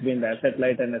ratio between the asset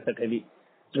light and asset heavy.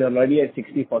 We are already at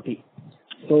 60-40.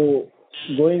 So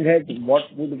going ahead, what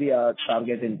would be our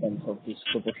target in terms of this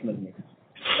proportional mix?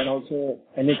 And also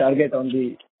any target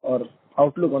on or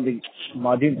outlook on the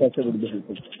margin pressure would be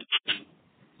helpful.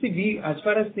 As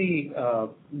far as the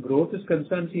growth is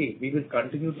concerned, we will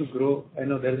continue to grow. I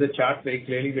know there is a chart very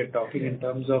clearly we are talking in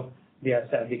terms of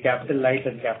the capital light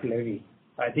and capital heavy.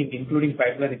 I think including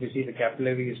pipeline, if you see the capital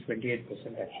heavy is 28%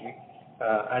 actually.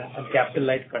 and capital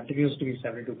light continues to be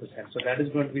 72%. So that is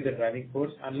going to be the driving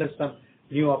force unless some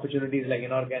new opportunities like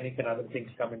inorganic and other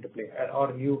things come into play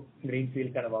or new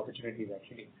greenfield kind of opportunities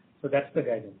actually. So that's the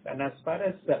guidance. And as far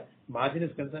as margin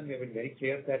is concerned, we have been very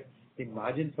clear that the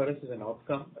margin for us is an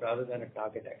outcome rather than a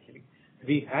target actually.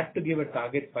 We had to give a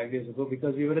target 5 years ago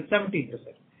because we were at 17%.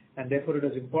 And therefore it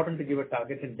was important to give a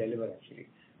target and deliver actually.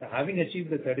 Now having achieved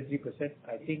the 33%,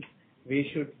 I think we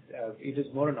should, it is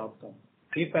more an outcome.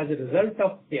 If as a result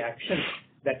of the action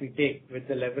that we take with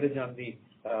the leverage on the,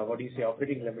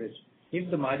 operating leverage, if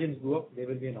the margins go up, there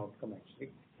will be an outcome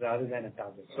actually, rather than a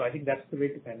target. So I think that's the way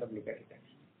to kind of look at it actually.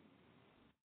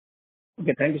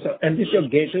 Okay, thank you, sir. And this your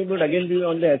gateway would again be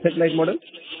on the asset light model?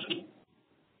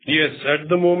 Yes, at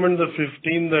the moment, the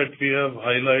 15 that we have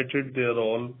highlighted, they are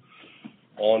all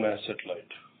on asset light.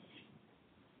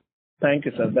 Thank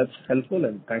you, sir. That's helpful,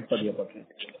 and thanks for the opportunity.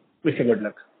 Wish you good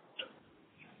luck.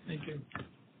 Thank you.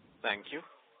 Thank you.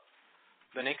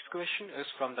 The next question is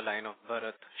from the line of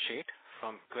Bharat Sheth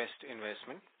from Quest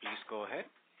Investment. Please go ahead.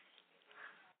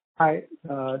 Hi.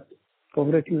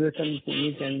 Congratulations,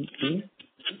 Puneet and team.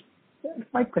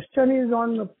 My question is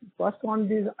first on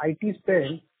this IT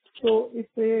spend. So if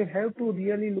they have to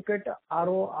really look at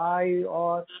ROI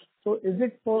so is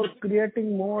it for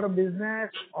creating more business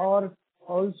or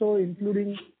also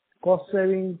including cost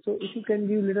saving? So if you can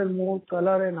give a little more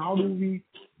color and how do we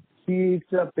see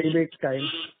its payback time?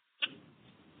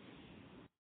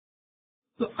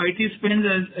 So IT spend,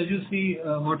 as you see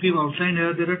what we've outlined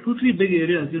here, there are 2-3 big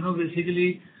areas.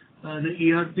 Basically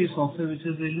the ERP software, which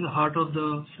is really the heart of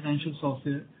the financial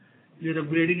software. We are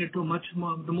upgrading it to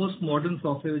the most modern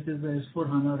software, which is the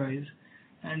S/4HANA RISE.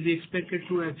 And we expect it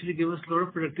to actually give us a lot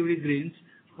of productivity gains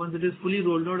once it is fully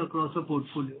rolled out across the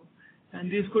portfolio.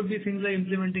 And these could be things like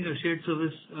implementing a shared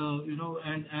service,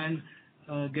 and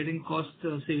getting cost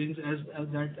savings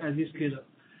as we scale up.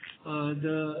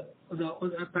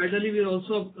 Parallelly, we are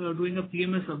also doing a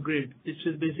PMS upgrade, which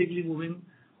is basically moving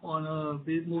on a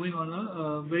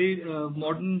very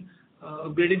modern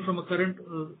upgrading from a current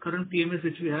PMS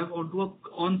which we have onto a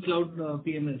on-cloud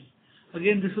PMS.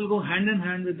 Again, this will go hand in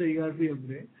hand with the ERP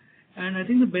upgrade. And I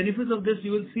think the benefits of this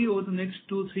you will see over the next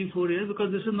 2, 3, 4 years,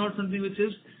 because this is not something which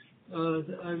is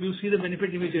you see the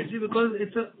benefit immediately, because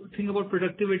it's a thing about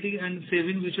productivity and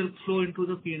savings which will flow into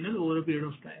the P&L over a period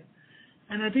of time.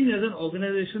 And I think as an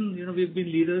organization, we've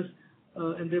been leaders,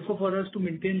 and therefore for us to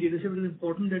maintain leadership, it is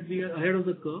important that we are ahead of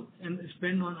the curve and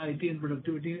spend on IT and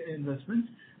productivity investments.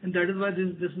 And that is why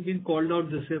this has been called out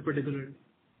this year particularly.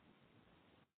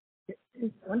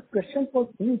 One question for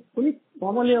Puneet.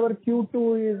 Normally our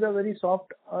Q2 is a very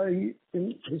soft in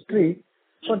history,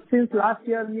 but since last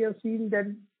year we have seen that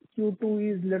Q2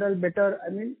 is little better,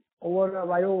 over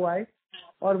a YOY,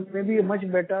 or maybe much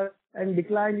better, and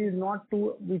decline is not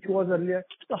to which was earlier.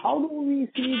 So how do we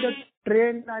see the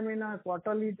trend, a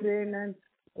quarterly trend, and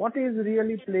what is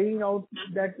really playing out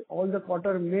that all the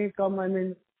quarter may come,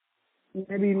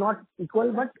 maybe not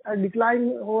equal, but a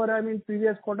decline over,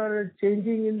 previous quarter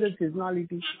changing in the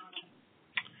seasonality?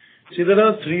 See, there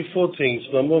are 3-4 things.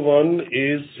 Number one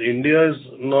is India is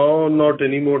now not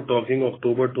anymore talking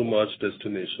October to March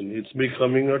destination. It's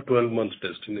becoming a 12-month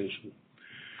destination.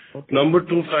 Okay. Number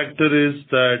 2 factor is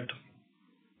that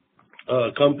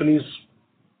companies,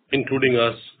 including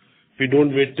us, we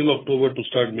don't wait till October to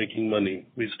start making money.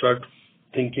 We start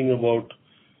thinking about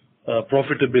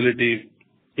profitability.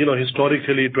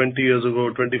 Historically, 20 years ago,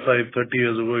 25, 30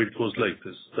 years ago, it was like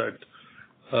this, that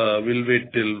we'll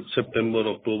wait till September,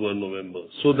 October, November.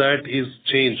 So that is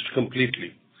changed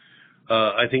completely.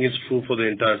 I think it's true for the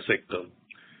entire sector.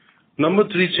 Number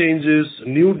 3 change is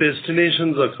new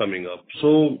destinations are coming up.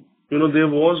 So, there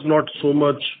was not so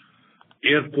much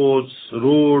airports,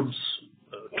 roads,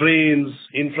 trains,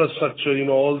 infrastructure,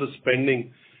 all the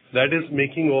spending that is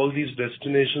making all these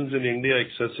destinations in India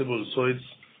accessible. So it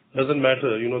doesn't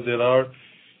matter,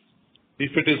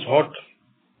 if it is hot,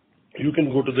 you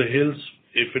can go to the hills.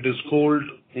 If it is cold,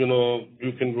 you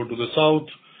can go to the south,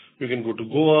 you can go to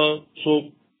Goa.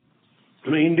 So,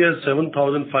 India has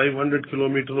 7,500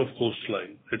 kilometers of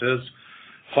coastline. It has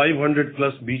 500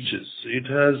 plus beaches. It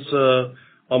has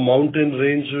a mountain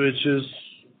range which is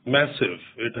massive.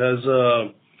 It has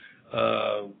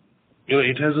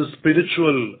a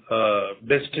spiritual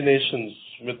destinations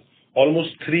with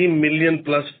almost 3 million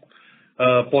plus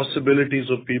possibilities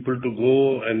of people to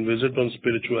go and visit on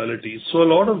spirituality. So a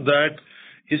lot of that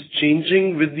is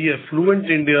changing with the affluent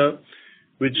India,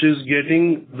 which is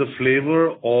getting the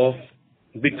flavor of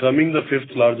becoming the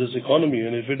 5th largest economy.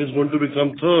 And if it is going to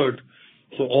become 3rd,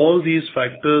 so all these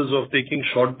factors of taking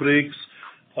short breaks,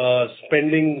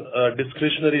 spending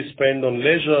discretionary spend on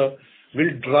leisure,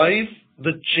 will drive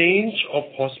the change of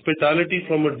hospitality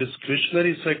from a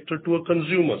discretionary sector to a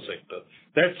consumer sector.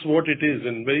 That's what it is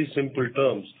in very simple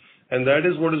terms. And that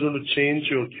is what is going to change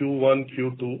your Q1,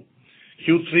 Q2.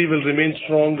 Q3 will remain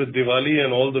strong with Diwali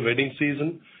and all the wedding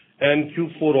season. And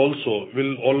Q4 also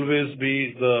will always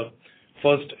be the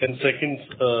first and second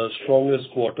strongest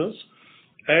quarters.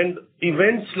 And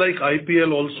events like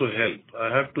IPL also help. I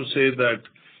have to say that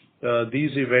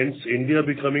these events, India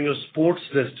becoming a sports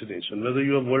destination, whether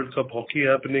you have World Cup hockey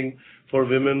happening for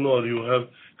women or you have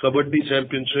Kabaddi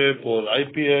Championship or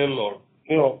IPL or,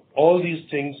 all these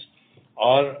things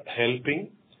are helping.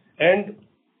 And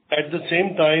at the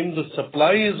same time, the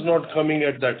supply is not coming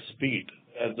at that speed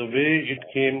as the way it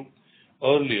came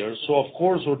earlier. So, of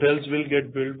course, hotels will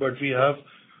get built, but we have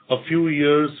a few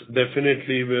years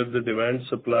definitely where the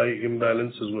demand-supply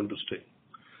imbalance is going to stay.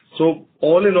 So,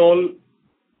 all in all,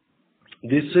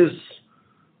 this is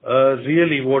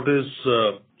really what is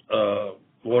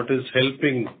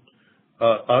helping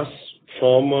us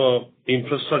from an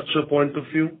infrastructure point of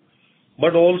view,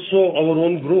 but also our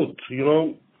own growth.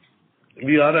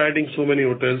 We are adding so many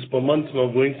hotels per month now.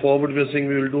 Going forward, we are saying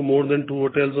we will do more than 2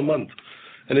 hotels a month.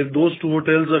 And if those 2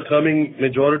 hotels are coming,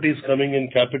 majority is coming in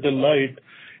capital light,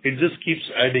 it just keeps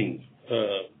adding.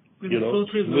 With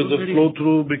the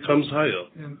flow-through becomes higher.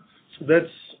 Yeah. So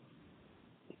that's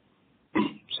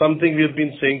something we have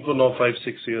been saying for now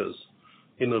 5-6 years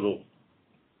in a row.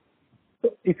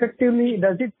 So effectively,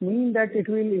 does it mean that it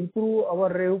will improve our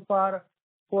RevPAR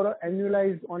for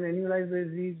annualized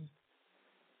basis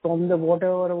from the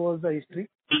whatever was the history?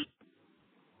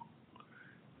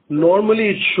 Normally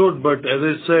it should, but as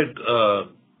I said,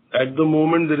 at the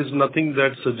moment there is nothing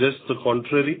that suggests the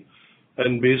contrary.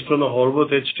 And based on a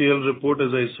Horwath HTL report,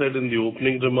 as I said in the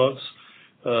opening remarks,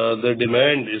 the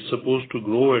demand is supposed to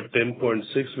grow at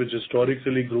 10.6, which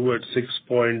historically grew at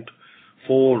 6.4%.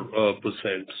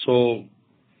 So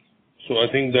I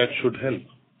think that should help.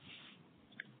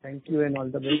 Thank you and all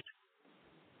the best.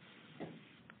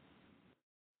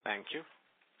 Thank you.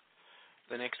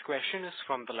 The next question is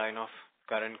from the line of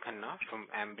Karan Khanna from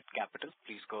Ambit Capital.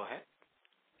 Please go ahead.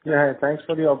 Yeah, thanks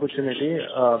for the opportunity.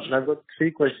 I've got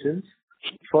 3 questions.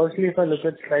 Firstly, if I look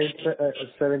at slide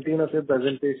 17 of your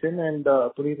presentation, and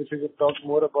Puneet, if you could talk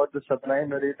more about the supply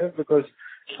narrative, because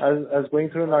I was going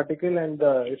through an article, and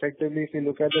effectively, if you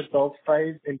look at the top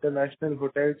 5 international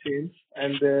hotel chains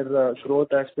and their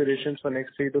growth aspirations for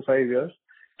next 3 to 5 years,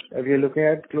 we are looking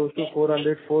at close to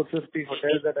 400, 450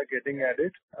 hotels that are getting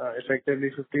added,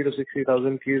 effectively 50 to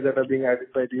 60,000 keys that are being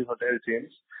added by these hotel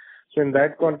chains. So in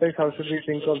that context, how should we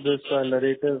think of this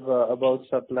narrative about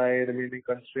supply remaining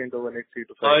constrained over next 3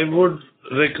 to 5 years? I would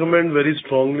recommend very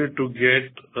strongly to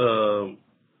get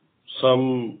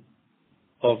some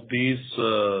of these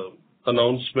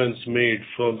announcements made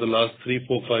for the last 3,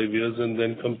 4, 5 years and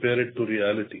then compare it to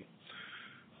reality.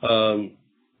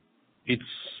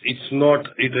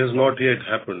 It has not yet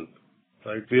happened.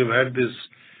 Right? We have had this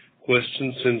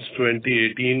question since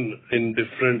 2018 in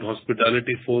different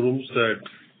hospitality forums that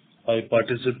I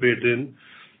participate in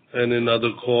and in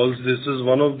other calls. This is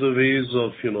one of the ways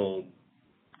of,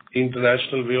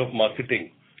 international way of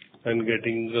marketing and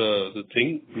getting the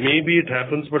thing. Maybe it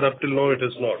happens, but up till now it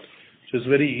has not. So it's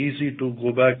very easy to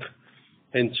go back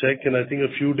and check. And I think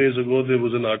a few days ago there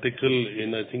was an article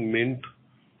in, Mint,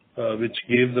 which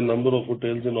gave the number of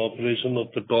hotels in operation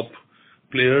of the top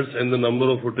players and the number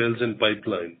of hotels in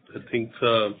pipeline. I think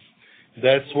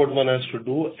that's what one has to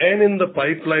do. And in the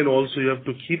pipeline also you have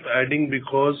to keep adding,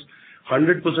 because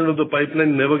 100% of the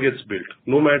pipeline never gets built,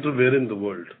 no matter where in the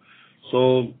world.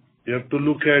 So you have to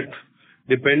look at,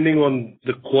 depending on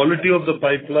the quality of the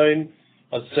pipeline,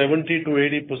 a 70 to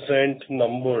 80%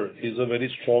 number is a very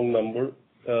strong number,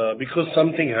 because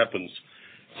something happens.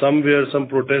 Somewhere some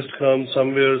protest comes,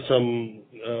 somewhere some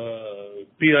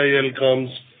PIL comes,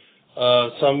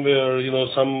 somewhere,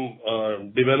 some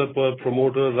developer,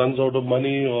 promoter runs out of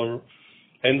money or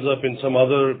ends up in some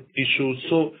other issues.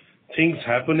 So things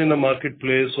happen in a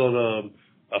marketplace, or a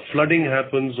flooding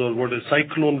happens, or what a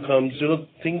cyclone comes,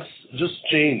 things just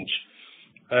change.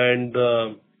 And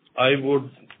I would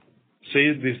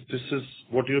say this is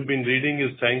what you've been reading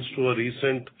is thanks to a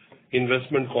recent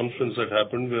investment conference that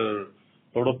happened, where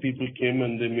a lot of people came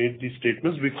and they made these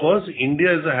statements, because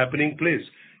India is a happening place.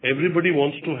 Everybody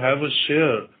wants to have a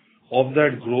share of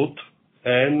that growth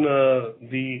and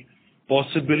the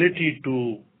possibility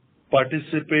to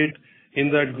participate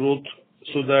in that growth,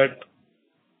 so that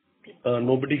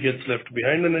nobody gets left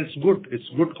behind. And it's good. It's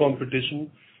good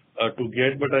competition to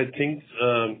get. But I think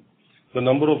the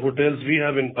number of hotels we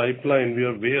have in pipeline, we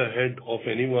are way ahead of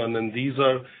anyone. And these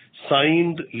are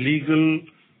signed legal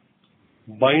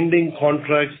binding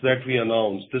contracts that we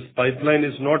announced. This pipeline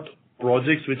is not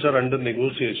projects which are under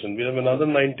negotiation. We have another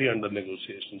 90 under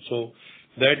negotiation. So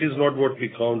that is not what we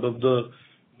count. Of the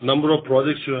number of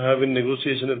projects you have in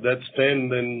negotiation, if that's 10,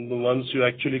 then once you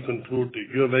actually conclude,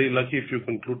 you are very lucky if you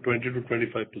conclude 20 to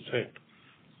 25%.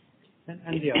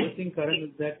 And the other thing, Karan, is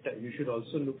that you should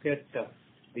also look at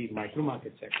the micro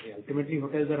markets actually. Ultimately,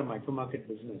 hotels are a micro market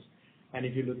business. And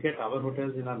if you look at our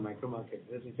hotels in our micro market,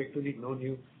 there's effectively no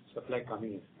new supply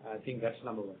coming in. I think that's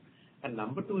number one. And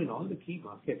number two, in all the key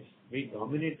markets, we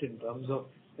dominate in terms of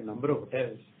the number of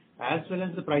hotels as well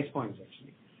as the price points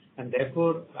actually. And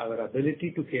therefore, our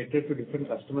ability to cater to different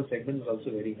customer segments is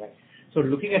also very high. So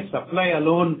looking at supply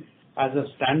alone as a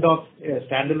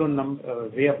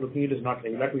standalone way of looking at it is not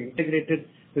right. You have to integrate it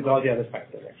with all the other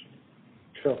factors actually.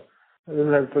 Sure. This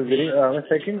is helpful, Giri. My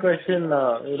second question,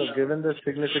 given the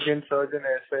significant surge in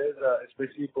airfares,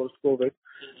 especially post-COVID,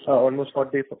 almost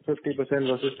 40-50%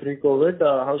 versus pre-COVID,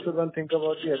 how should one think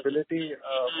about the ability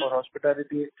for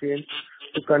hospitality chains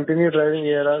to continue driving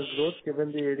ARR's growth,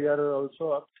 given the ADR is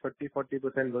also up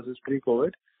 30-40% versus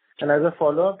pre-COVID? And as a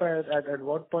follow-up, at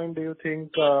what point do you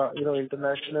think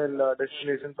international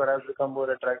destinations perhaps become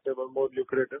more attractive or more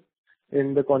lucrative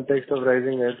in the context of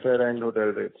rising airfare and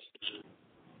hotel rates?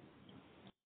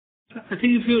 I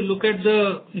think if you look at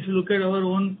our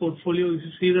own portfolio, if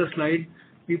you see the slide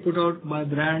we put out by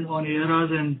brand on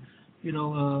ARRs and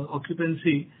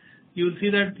occupancy, you will see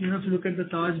that if you look at the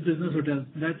Taj Business Hotel,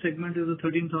 that segment is a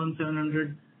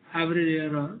 13,700 average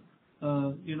ARR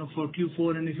for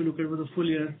Q4, and if you look at it for the full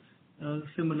year,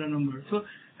 similar number. So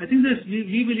I think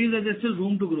we believe that there's still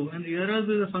room to grow, and ARRs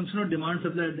is a function of demand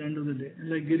supply at the end of the day. And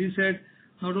like Giri said,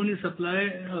 not only supply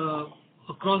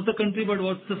across the country, but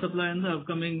what's the supply in the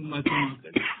upcoming micro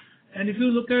market. And if you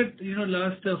look at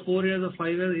last 4 years or 5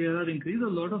 years ARR increase, a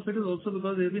lot of it is also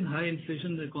because there has been high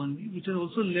inflation in the economy, which has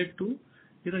also led to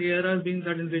ARRs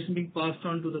that inflation being passed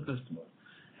on to the customer.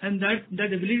 And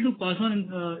that ability to pass on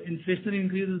inflationary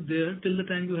increase is there till the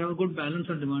time you have a good balance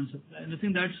on demand supply. And I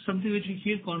think that's something which we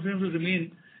feel confident will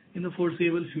remain in the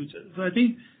foreseeable future. So I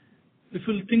think if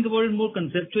you think about it more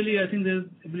conceptually, I think the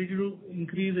ability to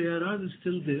increase ARR is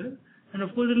still there. And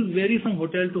of course, it will vary from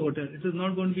hotel to hotel. It is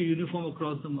not going to be uniform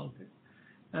across the market.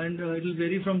 And it will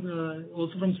vary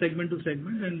also from segment to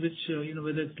segment, and which,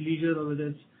 whether it's leisure or whether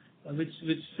it's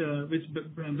which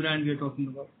brand we are talking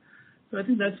about. So I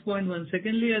think that's point one.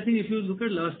 Secondly, I think if you look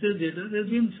at last year's data, there's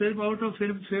been fair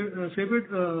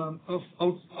bit of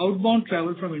outbound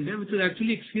travel from India, which has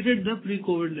actually exceeded the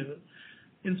pre-COVID level.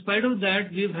 In spite of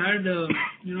that, we've had,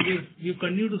 we've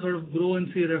continued to sort of grow and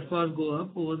see RevPAR go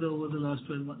up over the last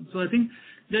 12 months. So I think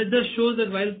that does show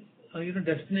that while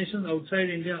destinations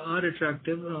outside India are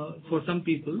attractive for some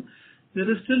people, there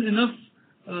is still enough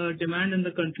demand in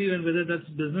the country, and whether that's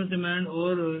business demand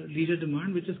or leisure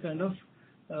demand, which is kind of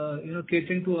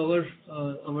catering to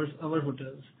our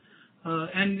hotels.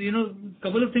 And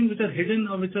couple of things which are hidden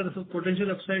or which are the potential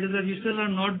upside is that we still are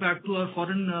not back to our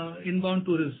foreign inbound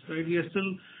tourists, right? We are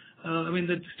still,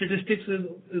 the statistics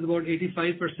is about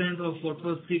 85% of what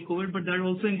was pre-COVID, but that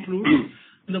also includes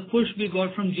the push we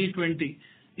got from G20.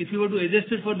 If you were to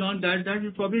adjust it for that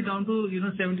is probably down to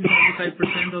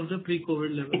 70-75% of the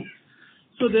pre-COVID level.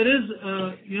 So there is,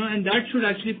 and that should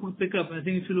actually pick up. I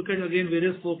think if you look at again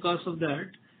various forecasts of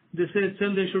that, they say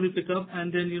itself they should pick up,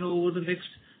 and then over the next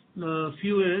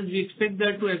few years, we expect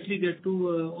that to actually get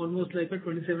to almost like a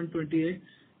 27-28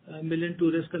 million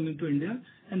tourists coming to India.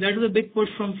 And that is a big push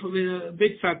a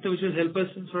big factor which will help us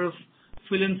sort of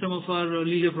fill in some of our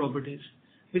leisure properties,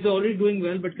 which are already doing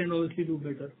well but can obviously do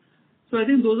better. So I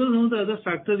think those are some of the other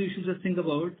factors you should just think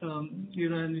about, and as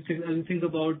you think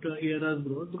about ARR's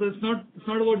growth, because it's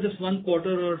not about just one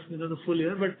quarter or the full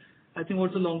year, but I think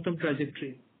what's the long-term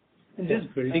trajectory. And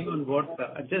just building on what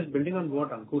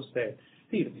Ankur said.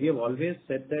 See, we have always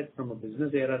said that from a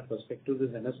business ARR perspective,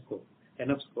 there's enough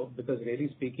scope, because really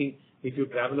speaking, if you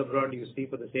travel abroad, you see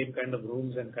for the same kind of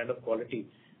rooms and kind of quality,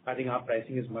 I think our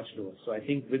pricing is much lower. So I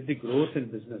think with the growth in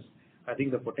business, I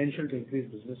think the potential to increase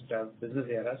business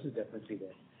ARRs is definitely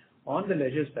there. On the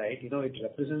leisure side, it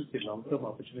represents the long-term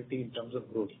opportunity in terms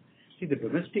of growth. See, the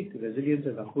domestic resilience,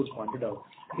 as Ankur pointed out,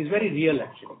 is very real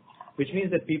actually, which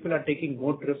means that people are taking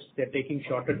more trips, they're taking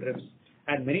shorter trips.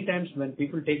 And many times when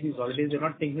people take these holidays, they're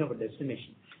not thinking of a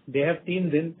destination. They have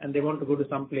teams in and they want to go to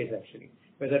some place actually,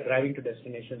 whether driving to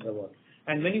destinations or what.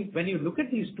 And when you look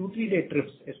at these 2-3 day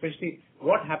trips, especially,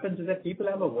 what happens is that people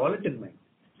have a wallet in mind,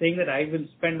 saying that I will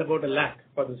spend about 1 lakh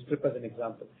for this trip as an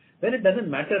example. Then it doesn't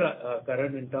matter,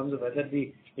 Karan, in terms of whether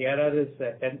the ARR is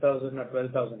 10,000 or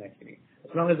 12,000 actually,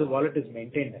 as long as the wallet is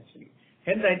maintained actually.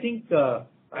 Hence, I think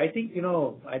I think,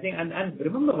 and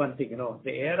remember one thing,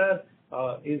 the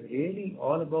ARR is really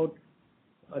all about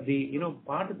the,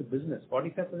 part of the business.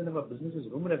 45% of our business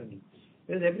is room revenue.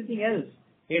 There's everything else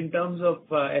in terms of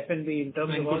F&B, in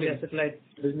terms of all the asset-light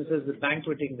businesses, the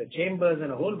banqueting, the chambers,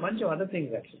 and a whole bunch of other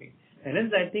things actually. And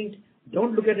hence, I think,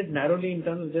 don't look at it narrowly in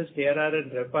terms of just ARR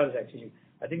and RevPARs actually.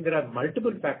 I think there are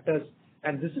multiple factors,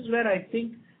 and this is where I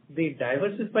think the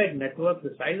diversified network,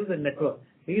 the size of the network,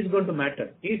 is going to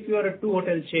matter. If you are a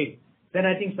 2-hotel chain, then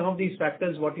I think some of these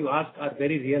factors, what you ask, are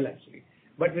very real actually.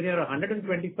 But when you are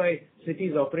 125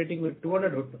 cities operating with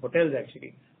 200 hotels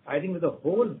actually, I think with a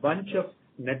whole bunch of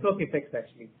network effects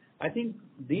actually, I think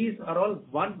these are all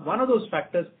one of those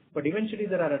factors, but eventually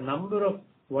there are a number of,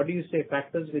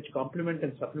 factors which complement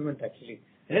and supplement actually.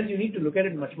 And hence you need to look at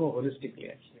it much more holistically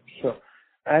actually. Sure.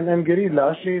 And Giri,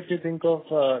 lastly, if you think of,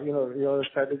 your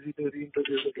strategy to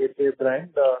reintroduce the Gateway brand,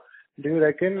 do you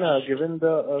reckon, given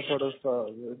the sort of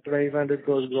 2,500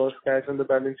 crores gross cash on the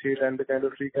balance sheet and the kind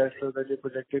of free cash flow that you're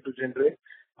projected to generate,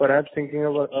 perhaps thinking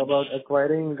about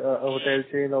acquiring a hotel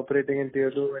chain operating in tier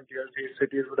 2 and tier 3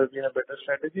 cities would have been a better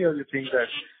strategy, or you think that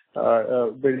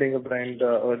building a brand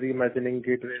or reimagining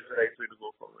Gateway is the right way to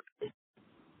go forward?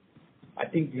 I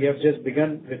think we have just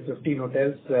begun with 15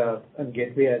 hotels and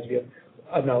Gateway as we have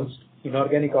announced.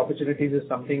 Inorganic opportunities is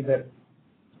something that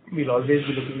we'll always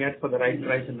be looking at for the right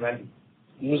price and value.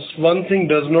 One thing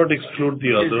does not exclude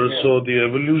the other. So the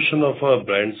evolution of our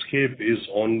brandscape is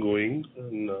ongoing.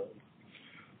 And,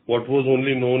 what was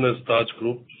only known as Taj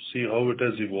Group, see how it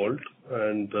has evolved.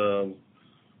 And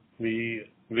we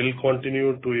will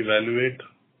continue to evaluate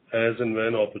as and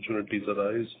when opportunities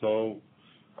arise. Now,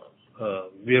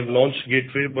 we have launched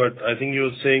Gateway, but I think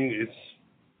you're saying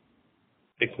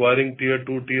it's acquiring tier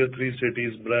 2, tier 3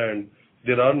 cities brand.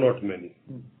 There are not many.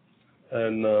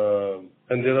 And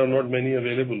there are not many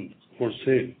available for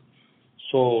sale.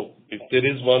 So if there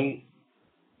is one,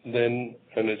 then,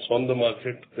 and it's on the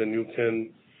market, then you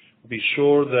can be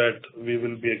sure that we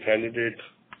will be a candidate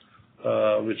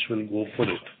which will go for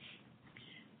it.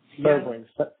 Fair point.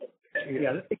 The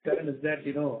other thing, Karan, is that,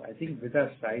 I think with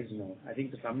our size now, I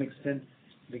think to some extent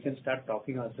we can start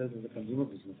talking ourselves as a consumer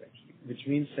business actually, which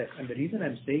means that, and the reason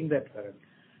I'm saying that, Karan,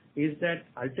 is that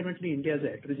ultimately India is a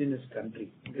heterogeneous country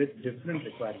with different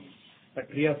requirements. A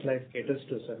Tree of Life caters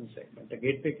to a certain segment, a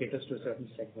Gateway caters to a certain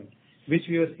segment, which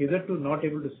we were hitherto not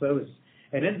able to service.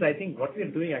 And hence I think what we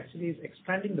are doing actually is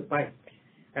expanding the pie.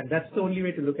 And that's the only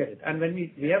way to look at it. And when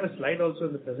we have a slide also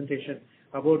in the presentation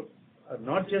about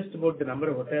not just about the number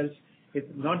of hotels, it's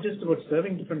not just about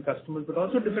serving different customers, but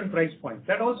also different price points.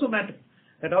 That also matters.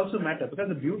 Because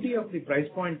the beauty of the price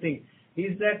point thing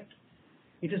is that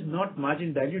it is not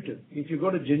margin dilutive. If you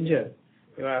go to Ginger,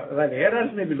 well,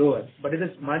 ARRs may be lower, but it is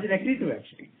margin accretive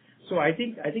actually. So I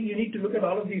think you need to look at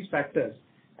all of these factors.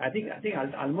 I think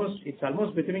it's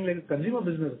almost becoming like a consumer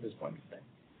business at this point in time.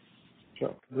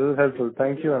 Sure. This is helpful.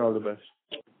 Thank you and all the best.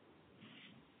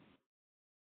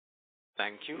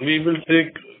 Thank you. We will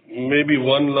take maybe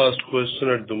one last question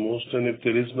at the most, and if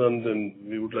there is none, then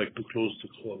we would like to close the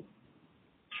call.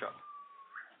 Sure.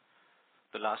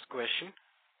 The last question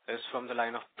is from the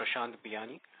line of Prashant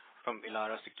Biyani from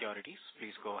Elara Securities.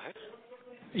 Please go ahead.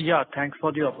 Yeah, thanks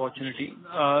for the opportunity.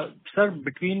 Sir,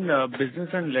 between business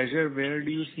and leisure, where do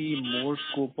you see more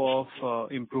scope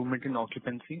of improvement in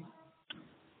occupancy?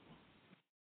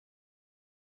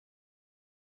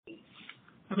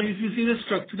 I mean, if you see the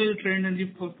structural trend, and you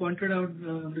pointed out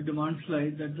the demand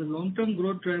slide, that the long-term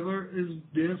growth driver is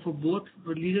there for both,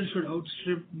 but leisure should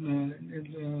outstrip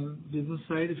business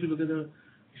side. If you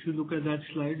look at that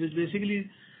slide, which basically,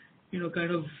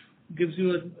 kind of gives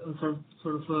you a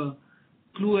sort of a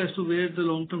clue as to where the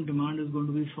long-term demand is going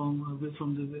to be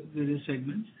from the various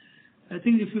segments. I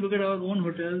think if you look at our own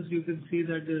hotels, you can see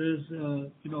that there is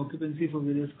occupancy for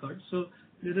various cuts. So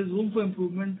there is room for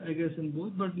improvement, I guess, in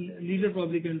both, but leisure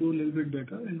probably can do a little bit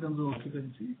better in terms of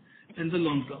occupancy in the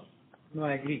long term. No,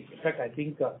 I agree. In fact, I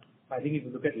think if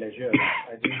you look at leisure,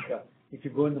 I think if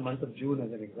you go in the month of June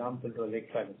as an example to a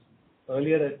Lake Palace,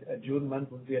 earlier a June month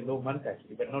would be a low month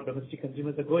actually, but now domestic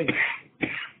consumers are going,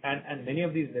 and many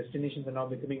of these destinations are now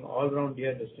becoming all-round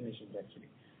year destinations actually.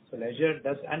 So leisure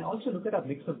does, and also look at our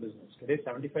mix of business. Today,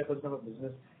 75% of our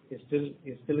business is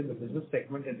still in the business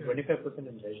segment and 25%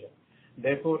 in leisure.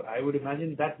 Therefore, I would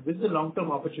imagine that with the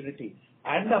long-term opportunity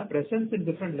and our presence in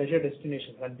different leisure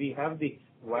destinations, and we have the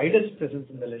widest presence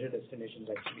in the leisure destinations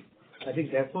actually, I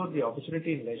think therefore the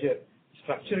opportunity in leisure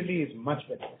structurally is much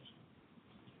better.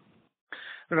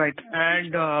 Right.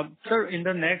 And sir, in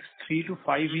the next 3 to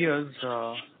 5 years,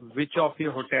 which of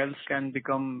your hotels can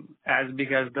become as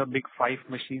big as the big 5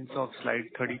 machines of slide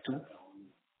 32?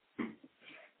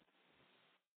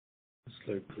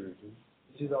 slide 32.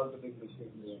 Which is all the big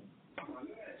machines. Yeah.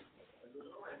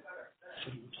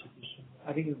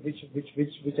 I think which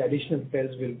additional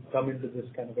sales will come into this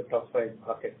kind of a top 5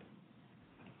 bucket?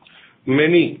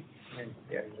 Many.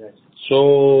 Yeah, exactly.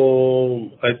 So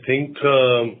I think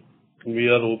we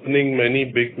are opening many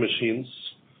big machines.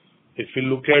 If you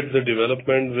look at the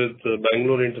development with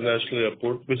Bangalore International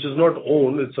Airport, which is not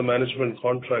owned, it's a management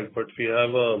contract, but we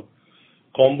have a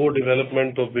combo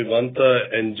development of Vivanta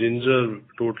and Ginger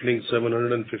totaling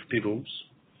 750 rooms.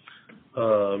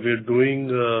 We're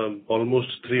doing almost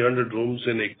 300 rooms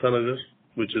in Ekta Nagar,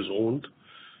 which is owned.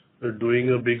 We're doing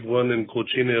a big one in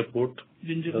Cochin Airport.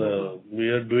 We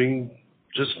are doing,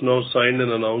 just now signed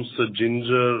and announced, the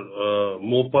Ginger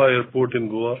Mopa Airport in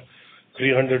Goa,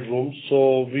 300 rooms.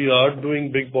 So we are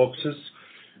doing big boxes.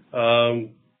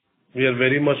 We are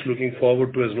very much looking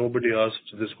forward to, as nobody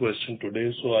asked this question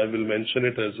today, so I will mention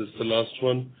it as it's the last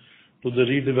one, to the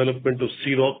redevelopment of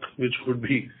Sea Rock, which could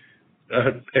be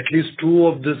at least 2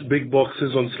 of these big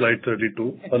boxes on slide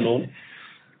 32 alone.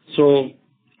 So,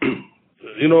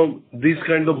 these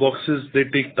kind of boxes, they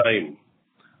take time.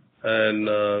 And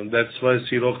that's why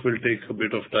Sea Rock will take a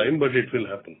bit of time, but it will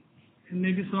happen. And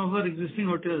maybe some of our existing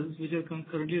hotels, which are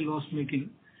currently loss-making,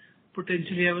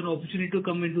 potentially have an opportunity to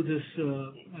come into this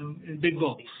big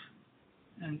box.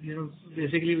 And,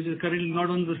 basically, which is currently not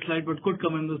on the slide, but could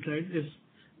come on the slide if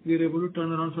we are able to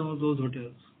turn around some of those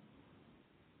hotels.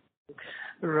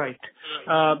 Right.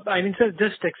 Sir,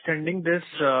 just extending this,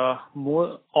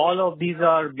 all of these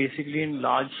are basically in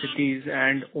large cities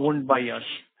and owned by us.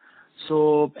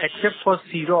 So, except for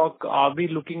Sea Rock, are we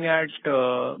looking at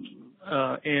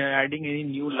adding any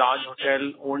new large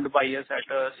hotel owned by us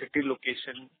at a city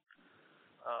location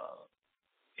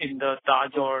in the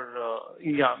Taj or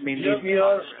mainly?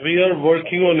 Yeah, we are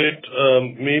working on it.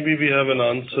 Maybe we have an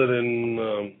answer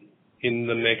in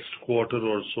the next quarter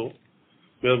or so.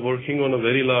 We are working on a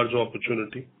very large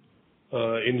opportunity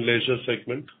in leisure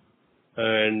segment,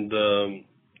 and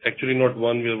actually not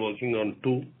one. We are working on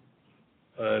 2,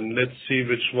 and let's see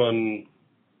which one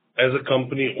as a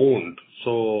company owned.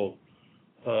 So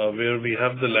where we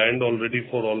have the land already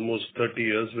for almost 30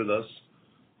 years with us.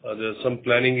 There are some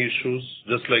planning issues,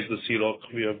 just like the Sea Rock.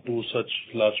 We have 2 such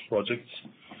large projects,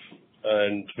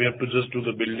 and we have to just do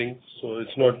the building. So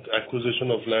it's not acquisition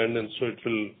of land, and so it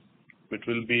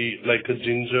will be like a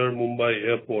Ginger Mumbai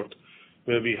Airport,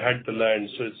 where we had the land.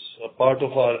 So it's a part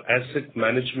of our asset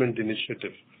management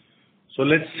initiative. So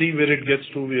let's see where it gets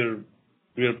to.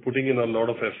 We are putting in a lot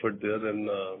of effort there,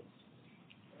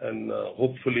 and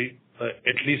hopefully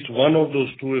at least one of those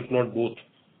 2, if not both,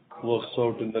 works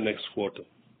out in the next quarter.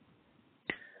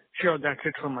 Sure, that's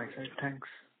it from my side. Thanks.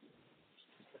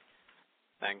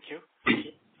 Thank you.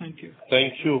 Thank you.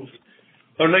 Thank you.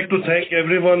 I'd like to thank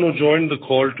everyone who joined the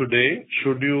call today.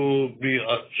 Should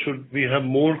we have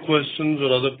more questions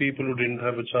or other people who didn't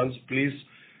have a chance, please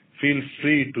feel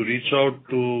free to reach out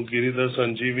to Giridhar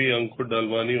Sanjeevi, Ankur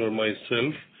Dalwani, or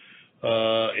myself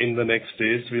in the next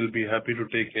days. We'll be happy to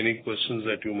take any questions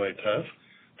that you might have.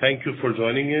 Thank you for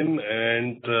joining in,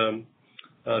 and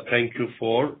thank you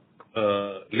for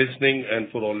listening and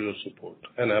for all your support.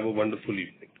 And have a wonderful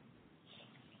evening.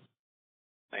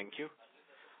 Thank you.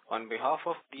 On behalf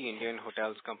of the Indian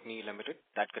Hotels Company Limited,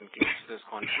 that concludes this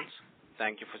conference.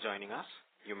 Thank you for joining us.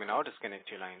 You may now disconnect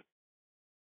your line.